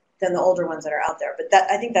than the older ones that are out there. But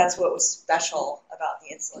I think that's what was special about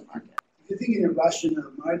the insulin market. If you think in a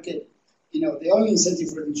rational market, the only incentive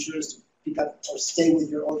for the insurers to pick up or stay with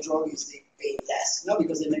your old drug is they pay less, not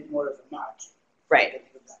because they make more of a margin. Right.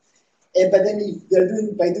 But then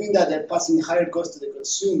if by doing that, they're passing higher cost to the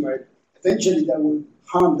consumer. Eventually, that will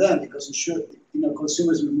harm them because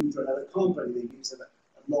consumers will move to another company. They use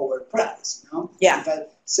a lower price. Yeah.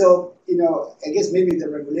 So I guess maybe the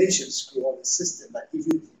regulations screw up the system. But if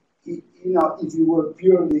you were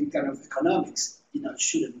purely kind of economics,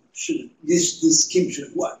 this scheme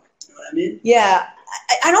shouldn't work. You know what I mean? Yeah.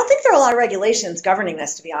 I don't think there are a lot of regulations governing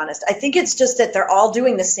this, to be honest. I think it's just that they're all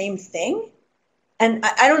doing the same thing. And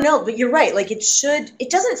I don't know, but you're right. Like it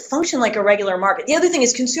doesn't function like a regular market. The other thing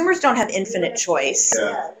is consumers don't have infinite choice.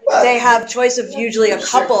 Yeah. They have choice of usually a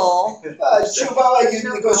couple. The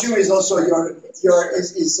consumer is also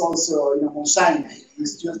is also consignment.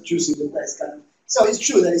 It's just choosing the best kind of. So it's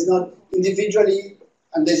true that it's not individually,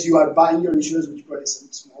 unless you are buying your insurance, which probably is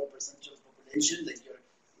a small percentage of the population that you're.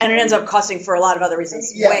 And it ends up costing for a lot of other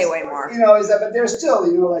reasons, yes, way more. But there's still,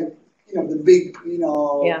 the big,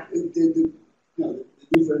 yeah. The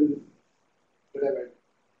different, whatever,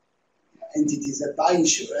 entities that buy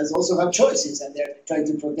insurance also have choices, and they're trying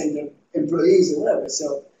to protect their employees or whatever.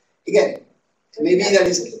 So again, maybe that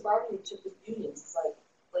is. The bargaining chip with unions. It's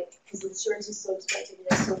like because insurance is so expensive and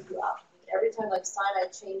there's so few options. Every time like Sinai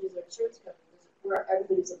changes their insurance companies, where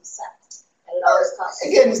everybody's upset. And it always costs.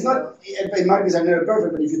 Again, it's not. Markets are never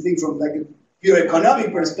perfect, but if you think from like a pure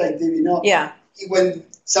economic perspective, yeah. When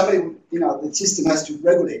somebody, the system has to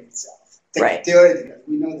regulate itself. Right. Theoretically,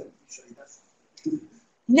 we know that usually doesn't.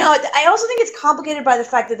 No, I also think it's complicated by the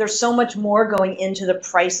fact that there's so much more going into the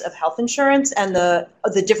price of health insurance and the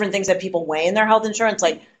different things that people weigh in their health insurance,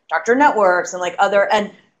 like doctor networks and like other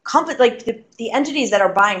the entities that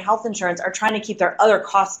are buying health insurance are trying to keep their other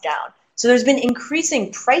costs down. So there's been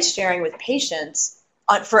increasing price sharing with patients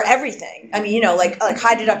for everything. I mean, like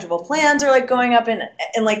high deductible plans are like going up and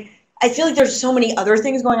like I feel like there's so many other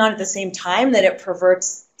things going on at the same time that it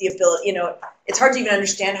perverts the ability, it's hard to even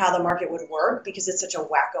understand how the market would work because it's such a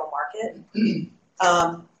wacko market.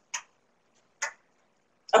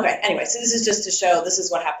 Okay, anyway, so this is just to show this is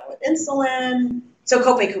what happened with insulin. So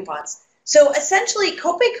copay coupons. So essentially,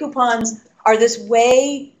 copay coupons are this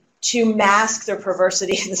way to mask their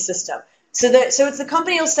perversity in the system. So it's the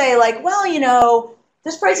company will say like, well,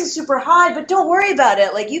 this price is super high, but don't worry about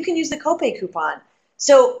it. Like you can use the copay coupon.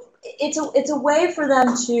 So it's a way for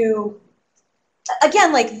them to.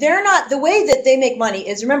 Again, like they're not, the way that they make money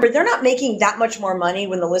is, remember, they're not making that much more money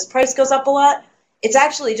when the list price goes up a lot. It's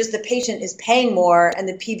actually just the patient is paying more and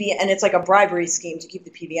it's like a bribery scheme to keep the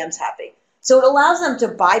PBMs happy. So it allows them to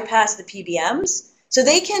bypass the PBMs. So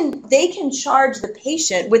they can charge the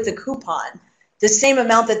patient with the coupon the same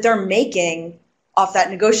amount that they're making off that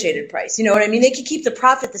negotiated price. You know what I mean? They can keep the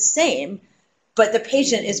profit the same, but the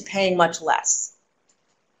patient is paying much less.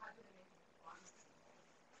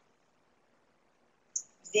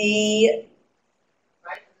 Yeah,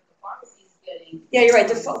 you're right.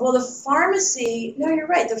 The pharmacy. No, you're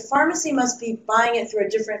right. The pharmacy must be buying it through a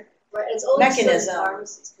different it's only mechanism. Certain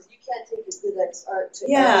pharmacies, because you can't take a GoodX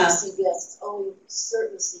to every CVS. It's only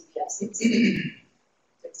certain CVS.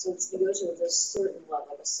 So it's negotiated with a certain level,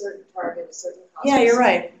 like a certain target, a certain cost. Yeah, you're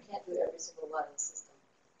right. You can't do every single one in the system.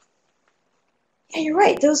 Yeah, you're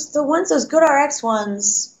right. Those GoodRx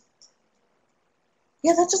ones.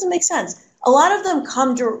 Yeah, that doesn't make sense. A lot of them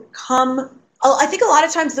I think a lot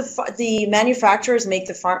of times the manufacturers make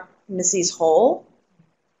the pharmacies whole.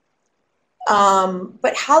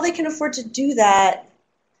 But how they can afford to do that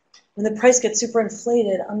when the price gets super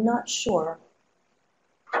inflated, I'm not sure.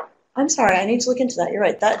 I'm sorry, I need to look into that. You're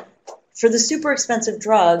right. That for the super expensive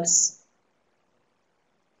drugs,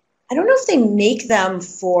 I don't know if they make them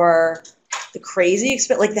for the crazy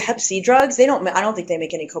expensive, like the Hep C drugs. I don't think they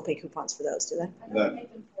make any copay coupons for those, do they? I know they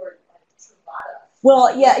make them for Truvada.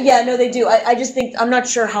 Well, yeah, no, they do. I just think I'm not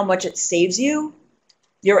sure how much it saves you.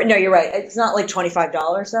 You're right. It's not like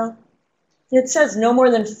 $25 though. It says no more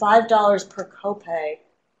than $5 per copay.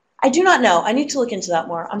 I do not know. I need to look into that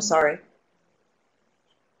more. I'm sorry.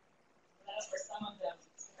 For some of them,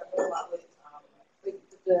 I work a lot with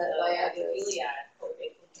The Gilead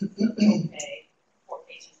copay for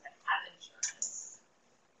patients that have insurance.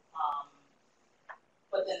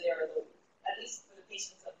 But then there are at least for the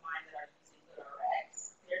patients of mine that are using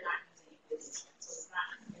GoodRx, they're not using it with insurance. So it's not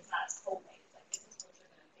a copay. It's like, this is what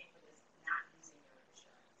you're going to pay for this, not using your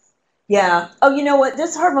insurance. Yeah. Oh, you know what?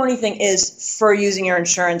 This Harmony thing is for using your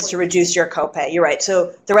insurance to reduce your copay. You're right.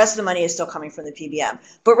 So the rest of the money is still coming from the PBM.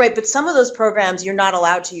 But some of those programs, you're not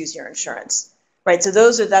allowed to use your insurance. Right. So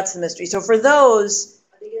that's the mystery. So for those,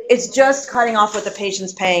 it's just cutting off what the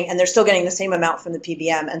patient's paying, and they're still getting the same amount from the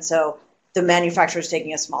PBM. And so the manufacturer's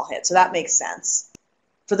taking a small hit. So that makes sense.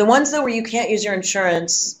 For the ones, though, where you can't use your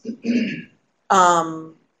insurance, Because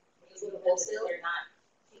they're not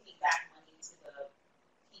taking back money to the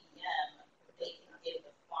PBM, they can give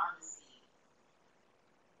the pharmacy.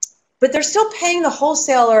 but they're still paying the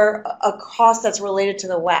wholesaler a cost that's related to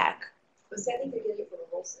the WAC. But I think they're getting it from a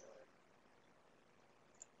wholesaler.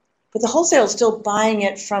 But the wholesaler is still buying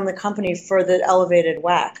it from the company for the elevated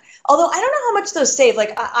WAC. Although I don't know how much those save.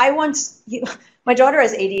 Like my daughter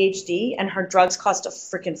has ADHD and her drugs cost a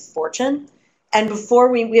freaking fortune. And before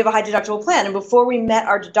we have a high deductible plan, and before we met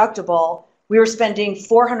our deductible, we were spending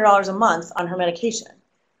 $400 a month on her medication,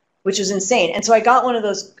 which was insane. And so I got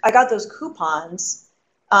those coupons,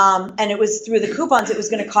 and it was through the coupons, it was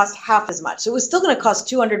going to cost half as much. So it was still going to cost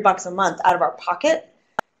 $200 a month out of our pocket.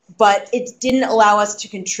 But it didn't allow us to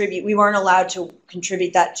contribute. We weren't allowed to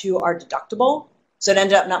contribute that to our deductible. So it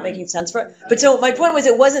ended up not making sense for it. But so my point was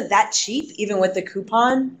it wasn't that cheap, even with the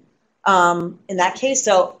coupon in that case.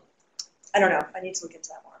 So I don't know. I need to look into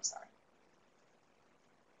that more. I'm sorry.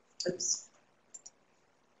 Oops.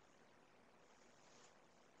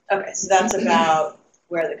 Okay, so that's about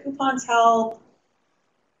where the coupons help.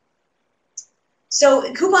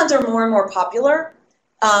 So coupons are more and more popular.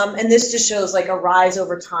 And this just shows like a rise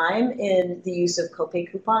over time in the use of copay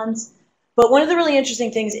coupons. But one of the really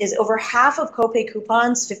interesting things is over half of copay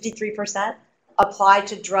coupons, 53%, apply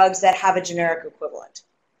to drugs that have a generic equivalent.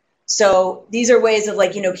 So these are ways of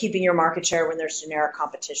keeping your market share when there's generic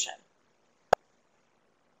competition.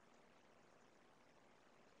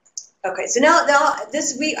 Okay, so now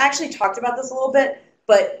we actually talked about this a little bit,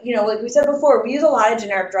 but like we said before, we use a lot of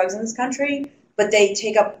generic drugs in this country. But they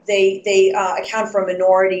account for a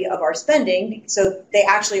minority of our spending, so they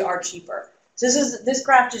actually are cheaper. So this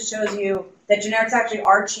graph just shows you that generics actually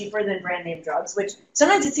are cheaper than brand name drugs, which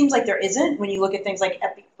sometimes it seems like there isn't when you look at things like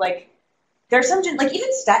there's some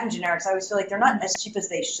even statin generics. I always feel like they're not as cheap as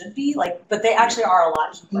they should be, but they actually are a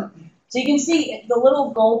lot cheaper. So you can see the little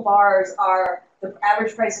gold bars are the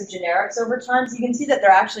average price of generics over time. So you can see that they're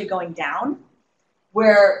actually going down,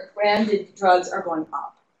 where branded drugs are going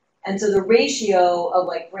up. And so the ratio of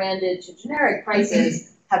branded to generic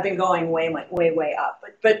prices have been going way up.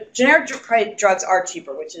 But generic drugs are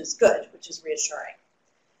cheaper, which is good, which is reassuring.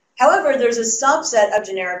 However, there's a subset of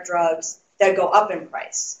generic drugs that go up in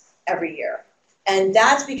price every year. And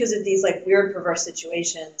that's because of these weird perverse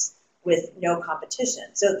situations with no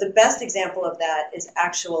competition. So the best example of that is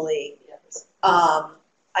actually, I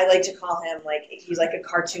like to call him he's like a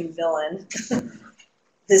cartoon villain.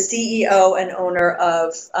 The CEO and owner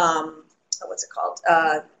of, what's it called?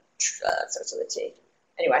 Starts with a T.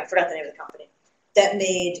 Anyway, I forgot the name of the company. That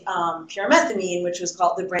made pyrimethamine, which was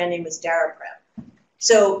called, the brand name was Daraprim.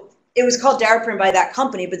 So it was called Daraprim by that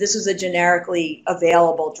company, but this was a generically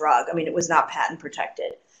available drug. I mean, it was not patent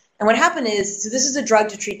protected. And what happened is, so this is a drug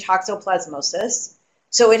to treat toxoplasmosis.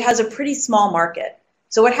 So it has a pretty small market.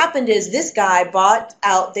 So what happened is this guy bought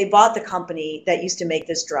the company that used to make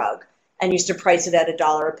this drug, and used to price it at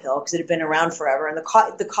 $1 a pill because it had been around forever, and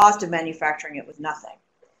the cost of manufacturing it was nothing.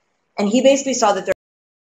 And he basically saw that there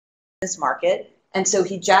was this market, and so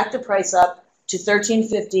he jacked the price up to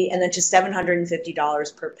 $13.50 and then to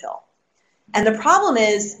 $750 per pill. And the problem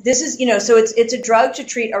is, this is so it's a drug to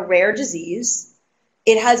treat a rare disease.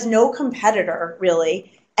 it has no competitor really,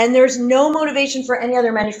 and there's no motivation for any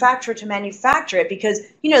other manufacturer to manufacture it because,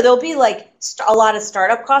 there'll be like a lot of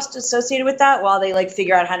startup costs associated with that while they like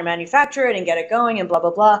figure out how to manufacture it and get it going and blah,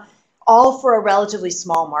 blah, blah, all for a relatively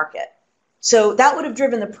small market. So that would have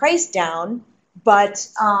driven the price down, but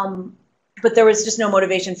there was just no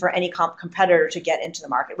motivation for any competitor to get into the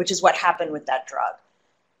market, which is what happened with that drug.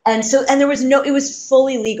 And there was it was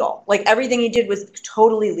fully legal. Like everything he did was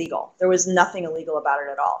totally legal. There was nothing illegal about it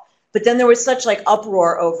at all. But then there was such like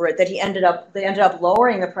uproar over it that they ended up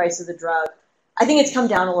lowering the price of the drug. I think it's come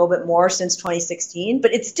down a little bit more since 2016,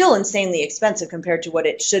 but it's still insanely expensive compared to what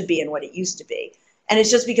it should be and what it used to be. And it's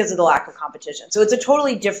just because of the lack of competition. So it's a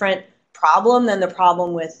totally different problem than the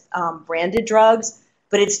problem with branded drugs,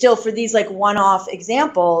 but it's still, for these like one-off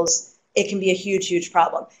examples, it can be a huge, huge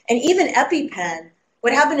problem. And even EpiPen,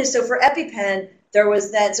 what happened is, so for EpiPen,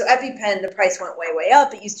 EpiPen, the price went way, way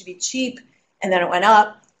up. It used to be cheap, and then it went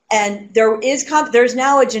up. And there's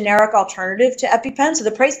now a generic alternative to EpiPen, so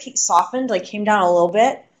the price softened, like came down a little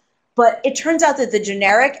bit. But it turns out that the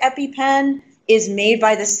generic EpiPen is made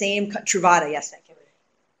by the same, Truvada, yes, thank you.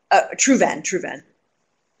 Truven,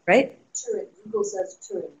 right? Turin. Google says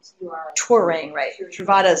Turin. Turing, right.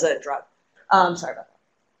 Truvada is a drug. Sorry about that.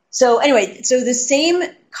 So anyway, so the same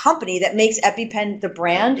company that makes EpiPen, the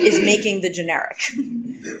brand, is making the generic.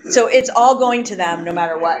 So it's all going to them no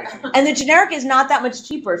matter what. And the generic is not that much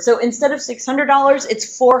cheaper. So instead of $600,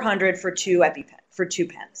 it's $400 for two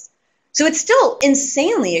pens. So it's still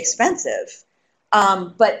insanely expensive.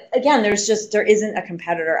 But again, there isn't a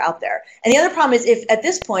competitor out there. And the other problem is, if at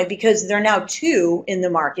this point, because there are now two in the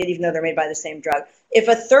market, even though they're made by the same drug, if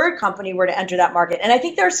a third company were to enter that market, and I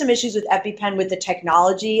think there are some issues with EpiPen with the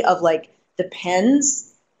technology of like the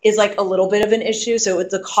pens is like a little bit of an issue. So with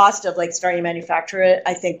the cost of like starting to manufacture it,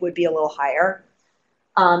 I think would be a little higher.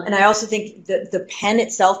 And I also think that the pen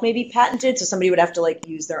itself may be patented, so somebody would have to like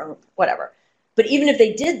use their own, whatever. But even if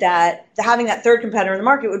they did that, having that third competitor in the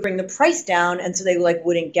market would bring the price down, and so they like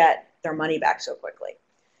wouldn't get their money back so quickly.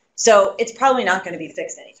 So it's probably not going to be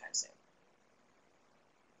fixed anytime soon.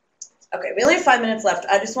 Okay, we only have 5 minutes left.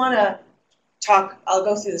 I just want to talk, I'll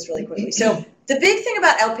go through this really quickly. So the big thing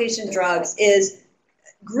about outpatient drugs is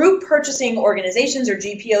group purchasing organizations, or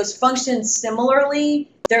GPOs, function similarly.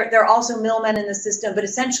 They're also middlemen in the system, but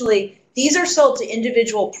essentially these are sold to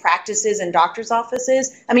individual practices and doctors'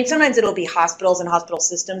 offices. I mean, sometimes it'll be hospitals and hospital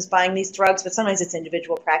systems buying these drugs, but sometimes it's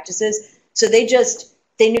individual practices. So they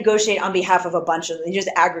negotiate on behalf of a bunch of them. They just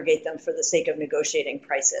aggregate them for the sake of negotiating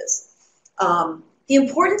prices. The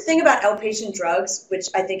important thing about outpatient drugs, which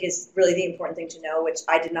I think is really the important thing to know, which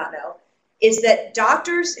I did not know, is that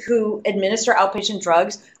doctors who administer outpatient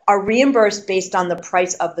drugs are reimbursed based on the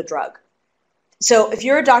price of the drug. So if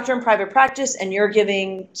you're a doctor in private practice and you're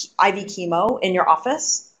giving IV chemo in your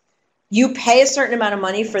office, you pay a certain amount of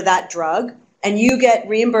money for that drug, and you get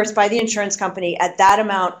reimbursed by the insurance company at that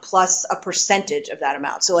amount plus a percentage of that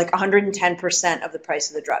amount. So like 110% of the price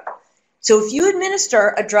of the drug. So if you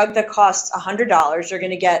administer a drug that costs $100, you're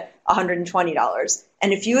going to get $120.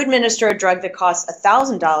 And if you administer a drug that costs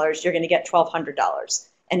 $1,000, you're going to get $1,200.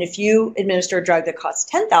 And if you administer a drug that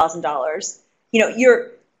costs $10,000,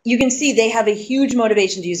 you can see they have a huge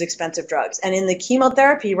motivation to use expensive drugs. And in the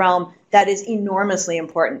chemotherapy realm, that is enormously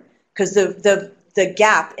important because the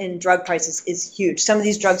gap in drug prices is huge. Some of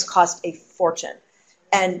these drugs cost a fortune.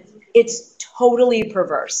 And it's totally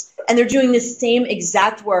perverse. And they're doing the same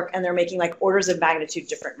exact work, and they're making like orders of magnitude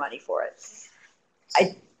different money for it.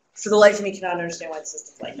 I, for the life of me, cannot understand why the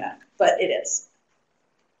system's like that, but it is.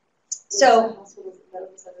 So,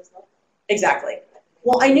 exactly.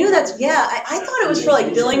 Well, I knew that's, I thought it was for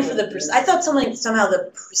like billing for I thought somehow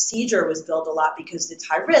the procedure was billed a lot because it's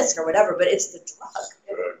high risk or whatever, but it's the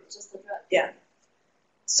drug. It's just the drug. Yeah.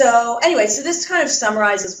 So anyway, so this kind of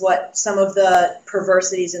summarizes what some of the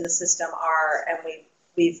perversities in the system are, and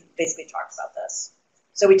we've basically talked about this.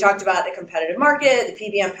 So we talked about the competitive market, the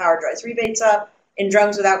PBM power drives rebates up. In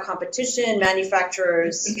drugs without competition,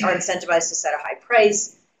 manufacturers are incentivized to set a high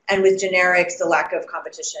price. And with generics, the lack of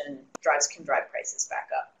competition can drive prices back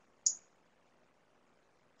up.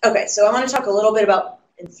 Okay, so I want to talk a little bit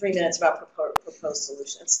in 3 minutes, about proposed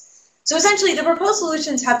solutions. So essentially, the proposed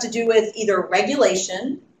solutions have to do with either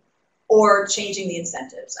regulation or changing the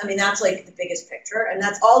incentives. I mean, that's like the biggest picture, and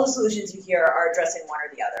that's all the solutions you hear are addressing one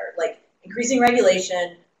or the other, like increasing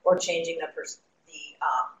regulation or changing the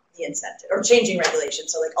incentive, or changing regulation,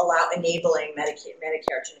 so like enabling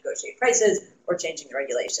Medicare to negotiate prices, or changing the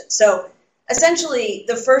regulation. So essentially,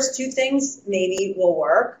 the first two things maybe will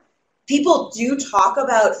work. People do talk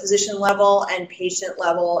about physician level and patient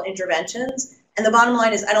level interventions, And the bottom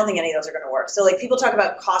line is, I don't think any of those are going to work. So like people talk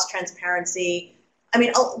about cost transparency. I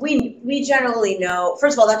mean, we generally know,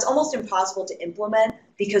 first of all, that's almost impossible to implement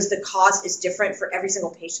because the cost is different for every single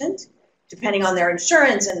patient, depending on their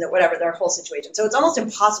insurance and whatever, their whole situation. So it's almost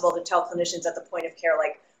impossible to tell clinicians at the point of care,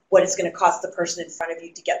 like, what it's going to cost the person in front of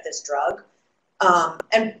you to get this drug.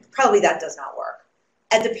 And probably that does not work.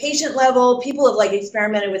 At the patient level, people have like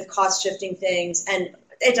experimented with cost shifting things and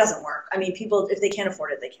it doesn't work. I mean, people, if they can't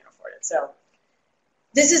afford it, they can't afford it. So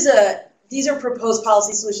these are proposed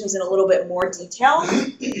policy solutions in a little bit more detail.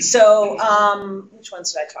 So which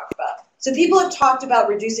ones did I talk about? So people have talked about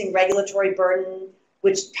reducing regulatory burden,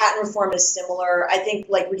 which patent reform is similar. I think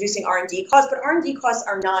like reducing R&D costs, but R&D costs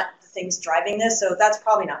are not the things driving this, so that's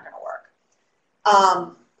probably not going to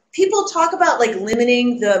work. People talk about like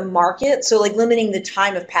limiting the market, so like limiting the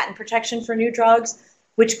time of patent protection for new drugs,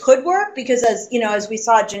 which could work because as you know, as we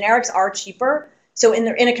saw, generics are cheaper. So in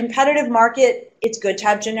a competitive market, it's good to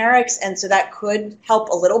have generics, and so that could help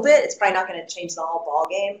a little bit. It's probably not going to change the whole ball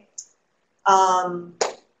game.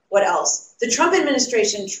 What else? The Trump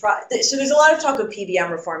administration tried. So there's a lot of talk of PBM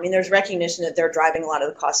reform. I mean, there's recognition that they're driving a lot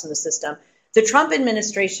of the costs in the system. The Trump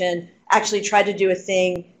administration actually tried to do a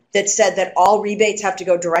thing that said that all rebates have to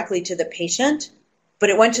go directly to the patient, but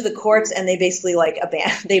it went to the courts and they basically like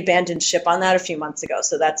they abandoned ship on that a few months ago.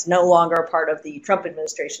 So that's no longer a part of the Trump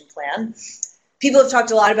administration plan. People have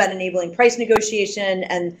talked a lot about enabling price negotiation,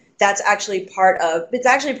 and that's actually part of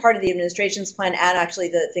the administration's plan and actually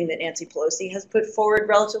the thing that Nancy Pelosi has put forward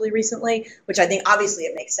relatively recently, which I think obviously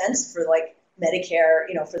it makes sense for like Medicare,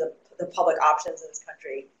 you know, for the public options in this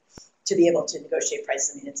country to be able to negotiate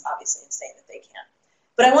prices. I mean, it's obviously insane that they can't.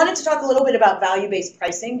 But I wanted to talk a little bit about value-based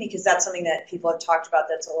pricing because that's something that people have talked about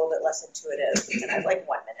that's a little bit less intuitive, and I have like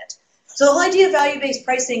 1 minute. So the whole idea of value-based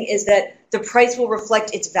pricing is that the price will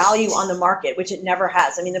reflect its value on the market, which it never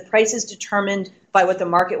has. I mean, the price is determined by what the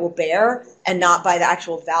market will bear and not by the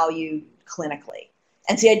actual value clinically.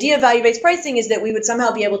 And so the idea of value-based pricing is that we would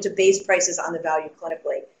somehow be able to base prices on the value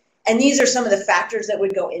clinically. And these are some of the factors that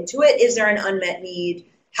would go into it. Is there an unmet need?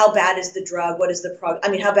 How bad is the drug? What is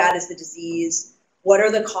how bad is the disease? What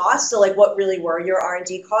are the costs? So like what really were your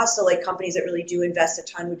R&D costs? So like companies that really do invest a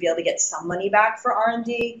ton would be able to get some money back for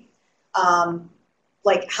R&D.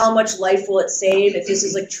 Like how much life will it save? If this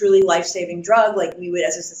is like truly life-saving drug, like we would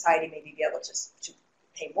as a society maybe be able to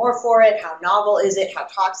pay more for it. How novel is it? How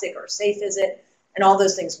toxic or safe is it? And all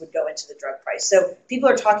those things would go into the drug price. So people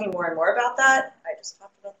are talking more and more about that. I just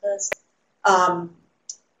talked about this.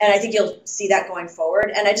 And I think you'll see that going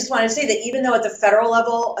forward. And I just want to say that even though at the federal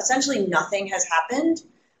level, essentially nothing has happened,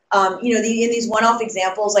 you know, in these one-off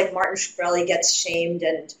examples, like Martin Shkreli gets shamed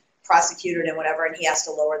and prosecuted and whatever, and he has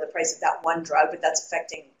to lower the price of that one drug, but that's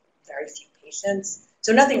affecting very few patients.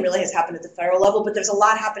 So nothing really has happened at the federal level, but there's a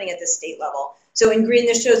lot happening at the state level. So in green,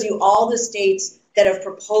 this shows you all the states that have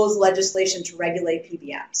proposed legislation to regulate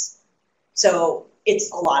PBMs. So it's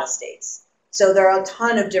a lot of states. So there are a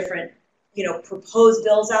ton of different, you know, proposed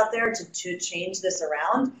bills out there to change this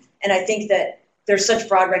around. And I think that there's such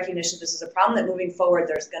broad recognition this is a problem that moving forward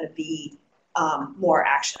there's going to be more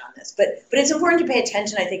action on this. But it's important to pay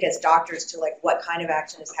attention, I think, as doctors to like what kind of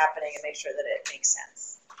action is happening and make sure that it makes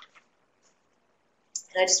sense.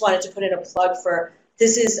 And I just wanted to put in a plug for,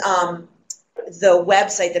 this is the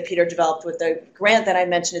website that Peter developed with the grant that I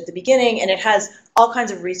mentioned at the beginning, and it has all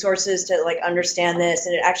kinds of resources to like understand this,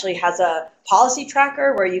 and it actually has a policy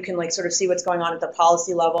tracker where you can like sort of see what's going on at the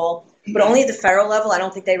policy level, but only at the federal level. I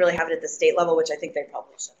don't think they really have it at the state level, which I think they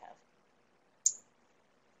probably should have.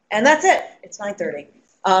 And that's it. It's 9:30.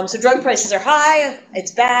 So drug prices are high.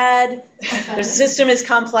 It's bad. The system is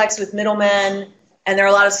complex with middlemen, and there are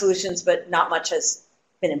a lot of solutions, but not much has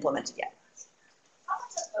been implemented yet. How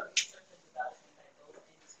much of the research and development that goes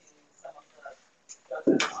into some of the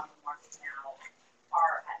drugs that are on the market now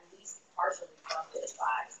are at least partially funded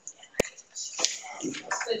by the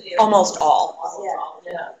NIH? Almost all.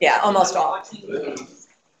 Yeah, almost all. There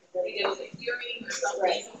was a hearing or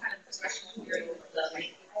something, some kind of congressional hearing with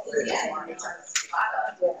the which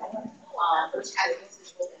has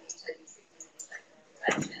considerable HIV treatment and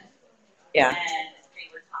HIV prevention. Yeah. And they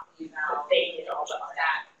were talking about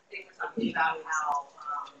that. They were talking about how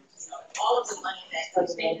you know, all of the money that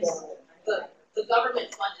the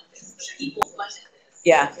government funded this, the people funded this.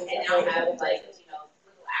 Yeah. And now have like, you know,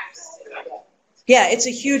 little access to it. Yeah, it's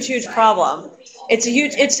a huge, huge problem.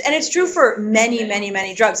 It's true for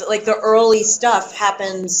many drugs. Like the early stuff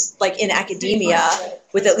happens like in academia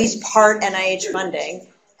with at least part NIH funding,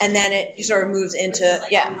 and then it sort of moves into,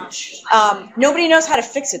 yeah. Nobody knows how to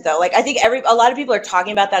fix it though. Like I think a lot of people are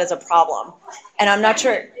talking about that as a problem, and I'm not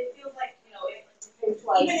sure. It feels like, you know,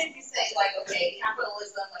 even if you say like, okay,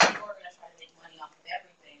 capitalism, like we're gonna try to make money off of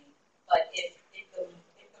everything, but if the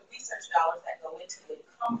research dollars that go into it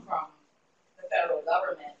come from the federal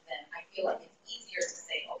government, then I feel like it's easier to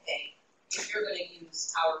say, okay, if you're gonna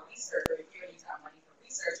use our research, or if you're gonna use our money for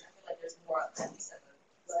research, I feel like there's more, at least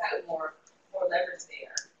kind of more leverage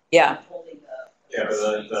there. Yeah. Holding Yeah,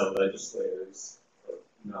 but the legislators are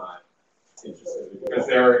not interested, because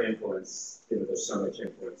their influence, there's so much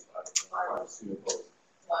influence by the pharmaceutical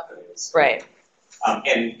companies. Right.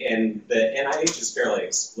 And the NIH is fairly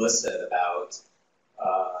explicit about,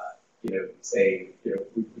 saying,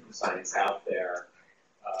 we put science out there,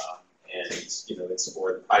 and, it's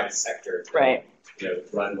for the private sector to, Right.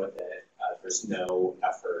 Run with it. There's no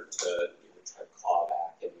effort to, try to claw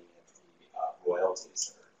back any of the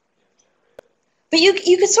royalties that are, generated. But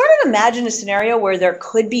you could sort of imagine a scenario where there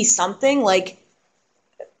could be something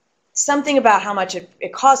about how much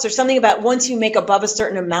it costs, or something about once you make above a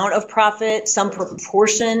certain amount of profit, some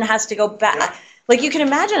proportion has to go back. Yeah. Like you can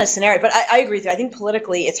imagine a scenario, but I agree with you. I think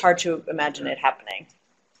politically it's hard to imagine it happening.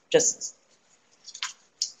 Just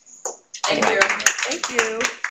Thank you. Thank you.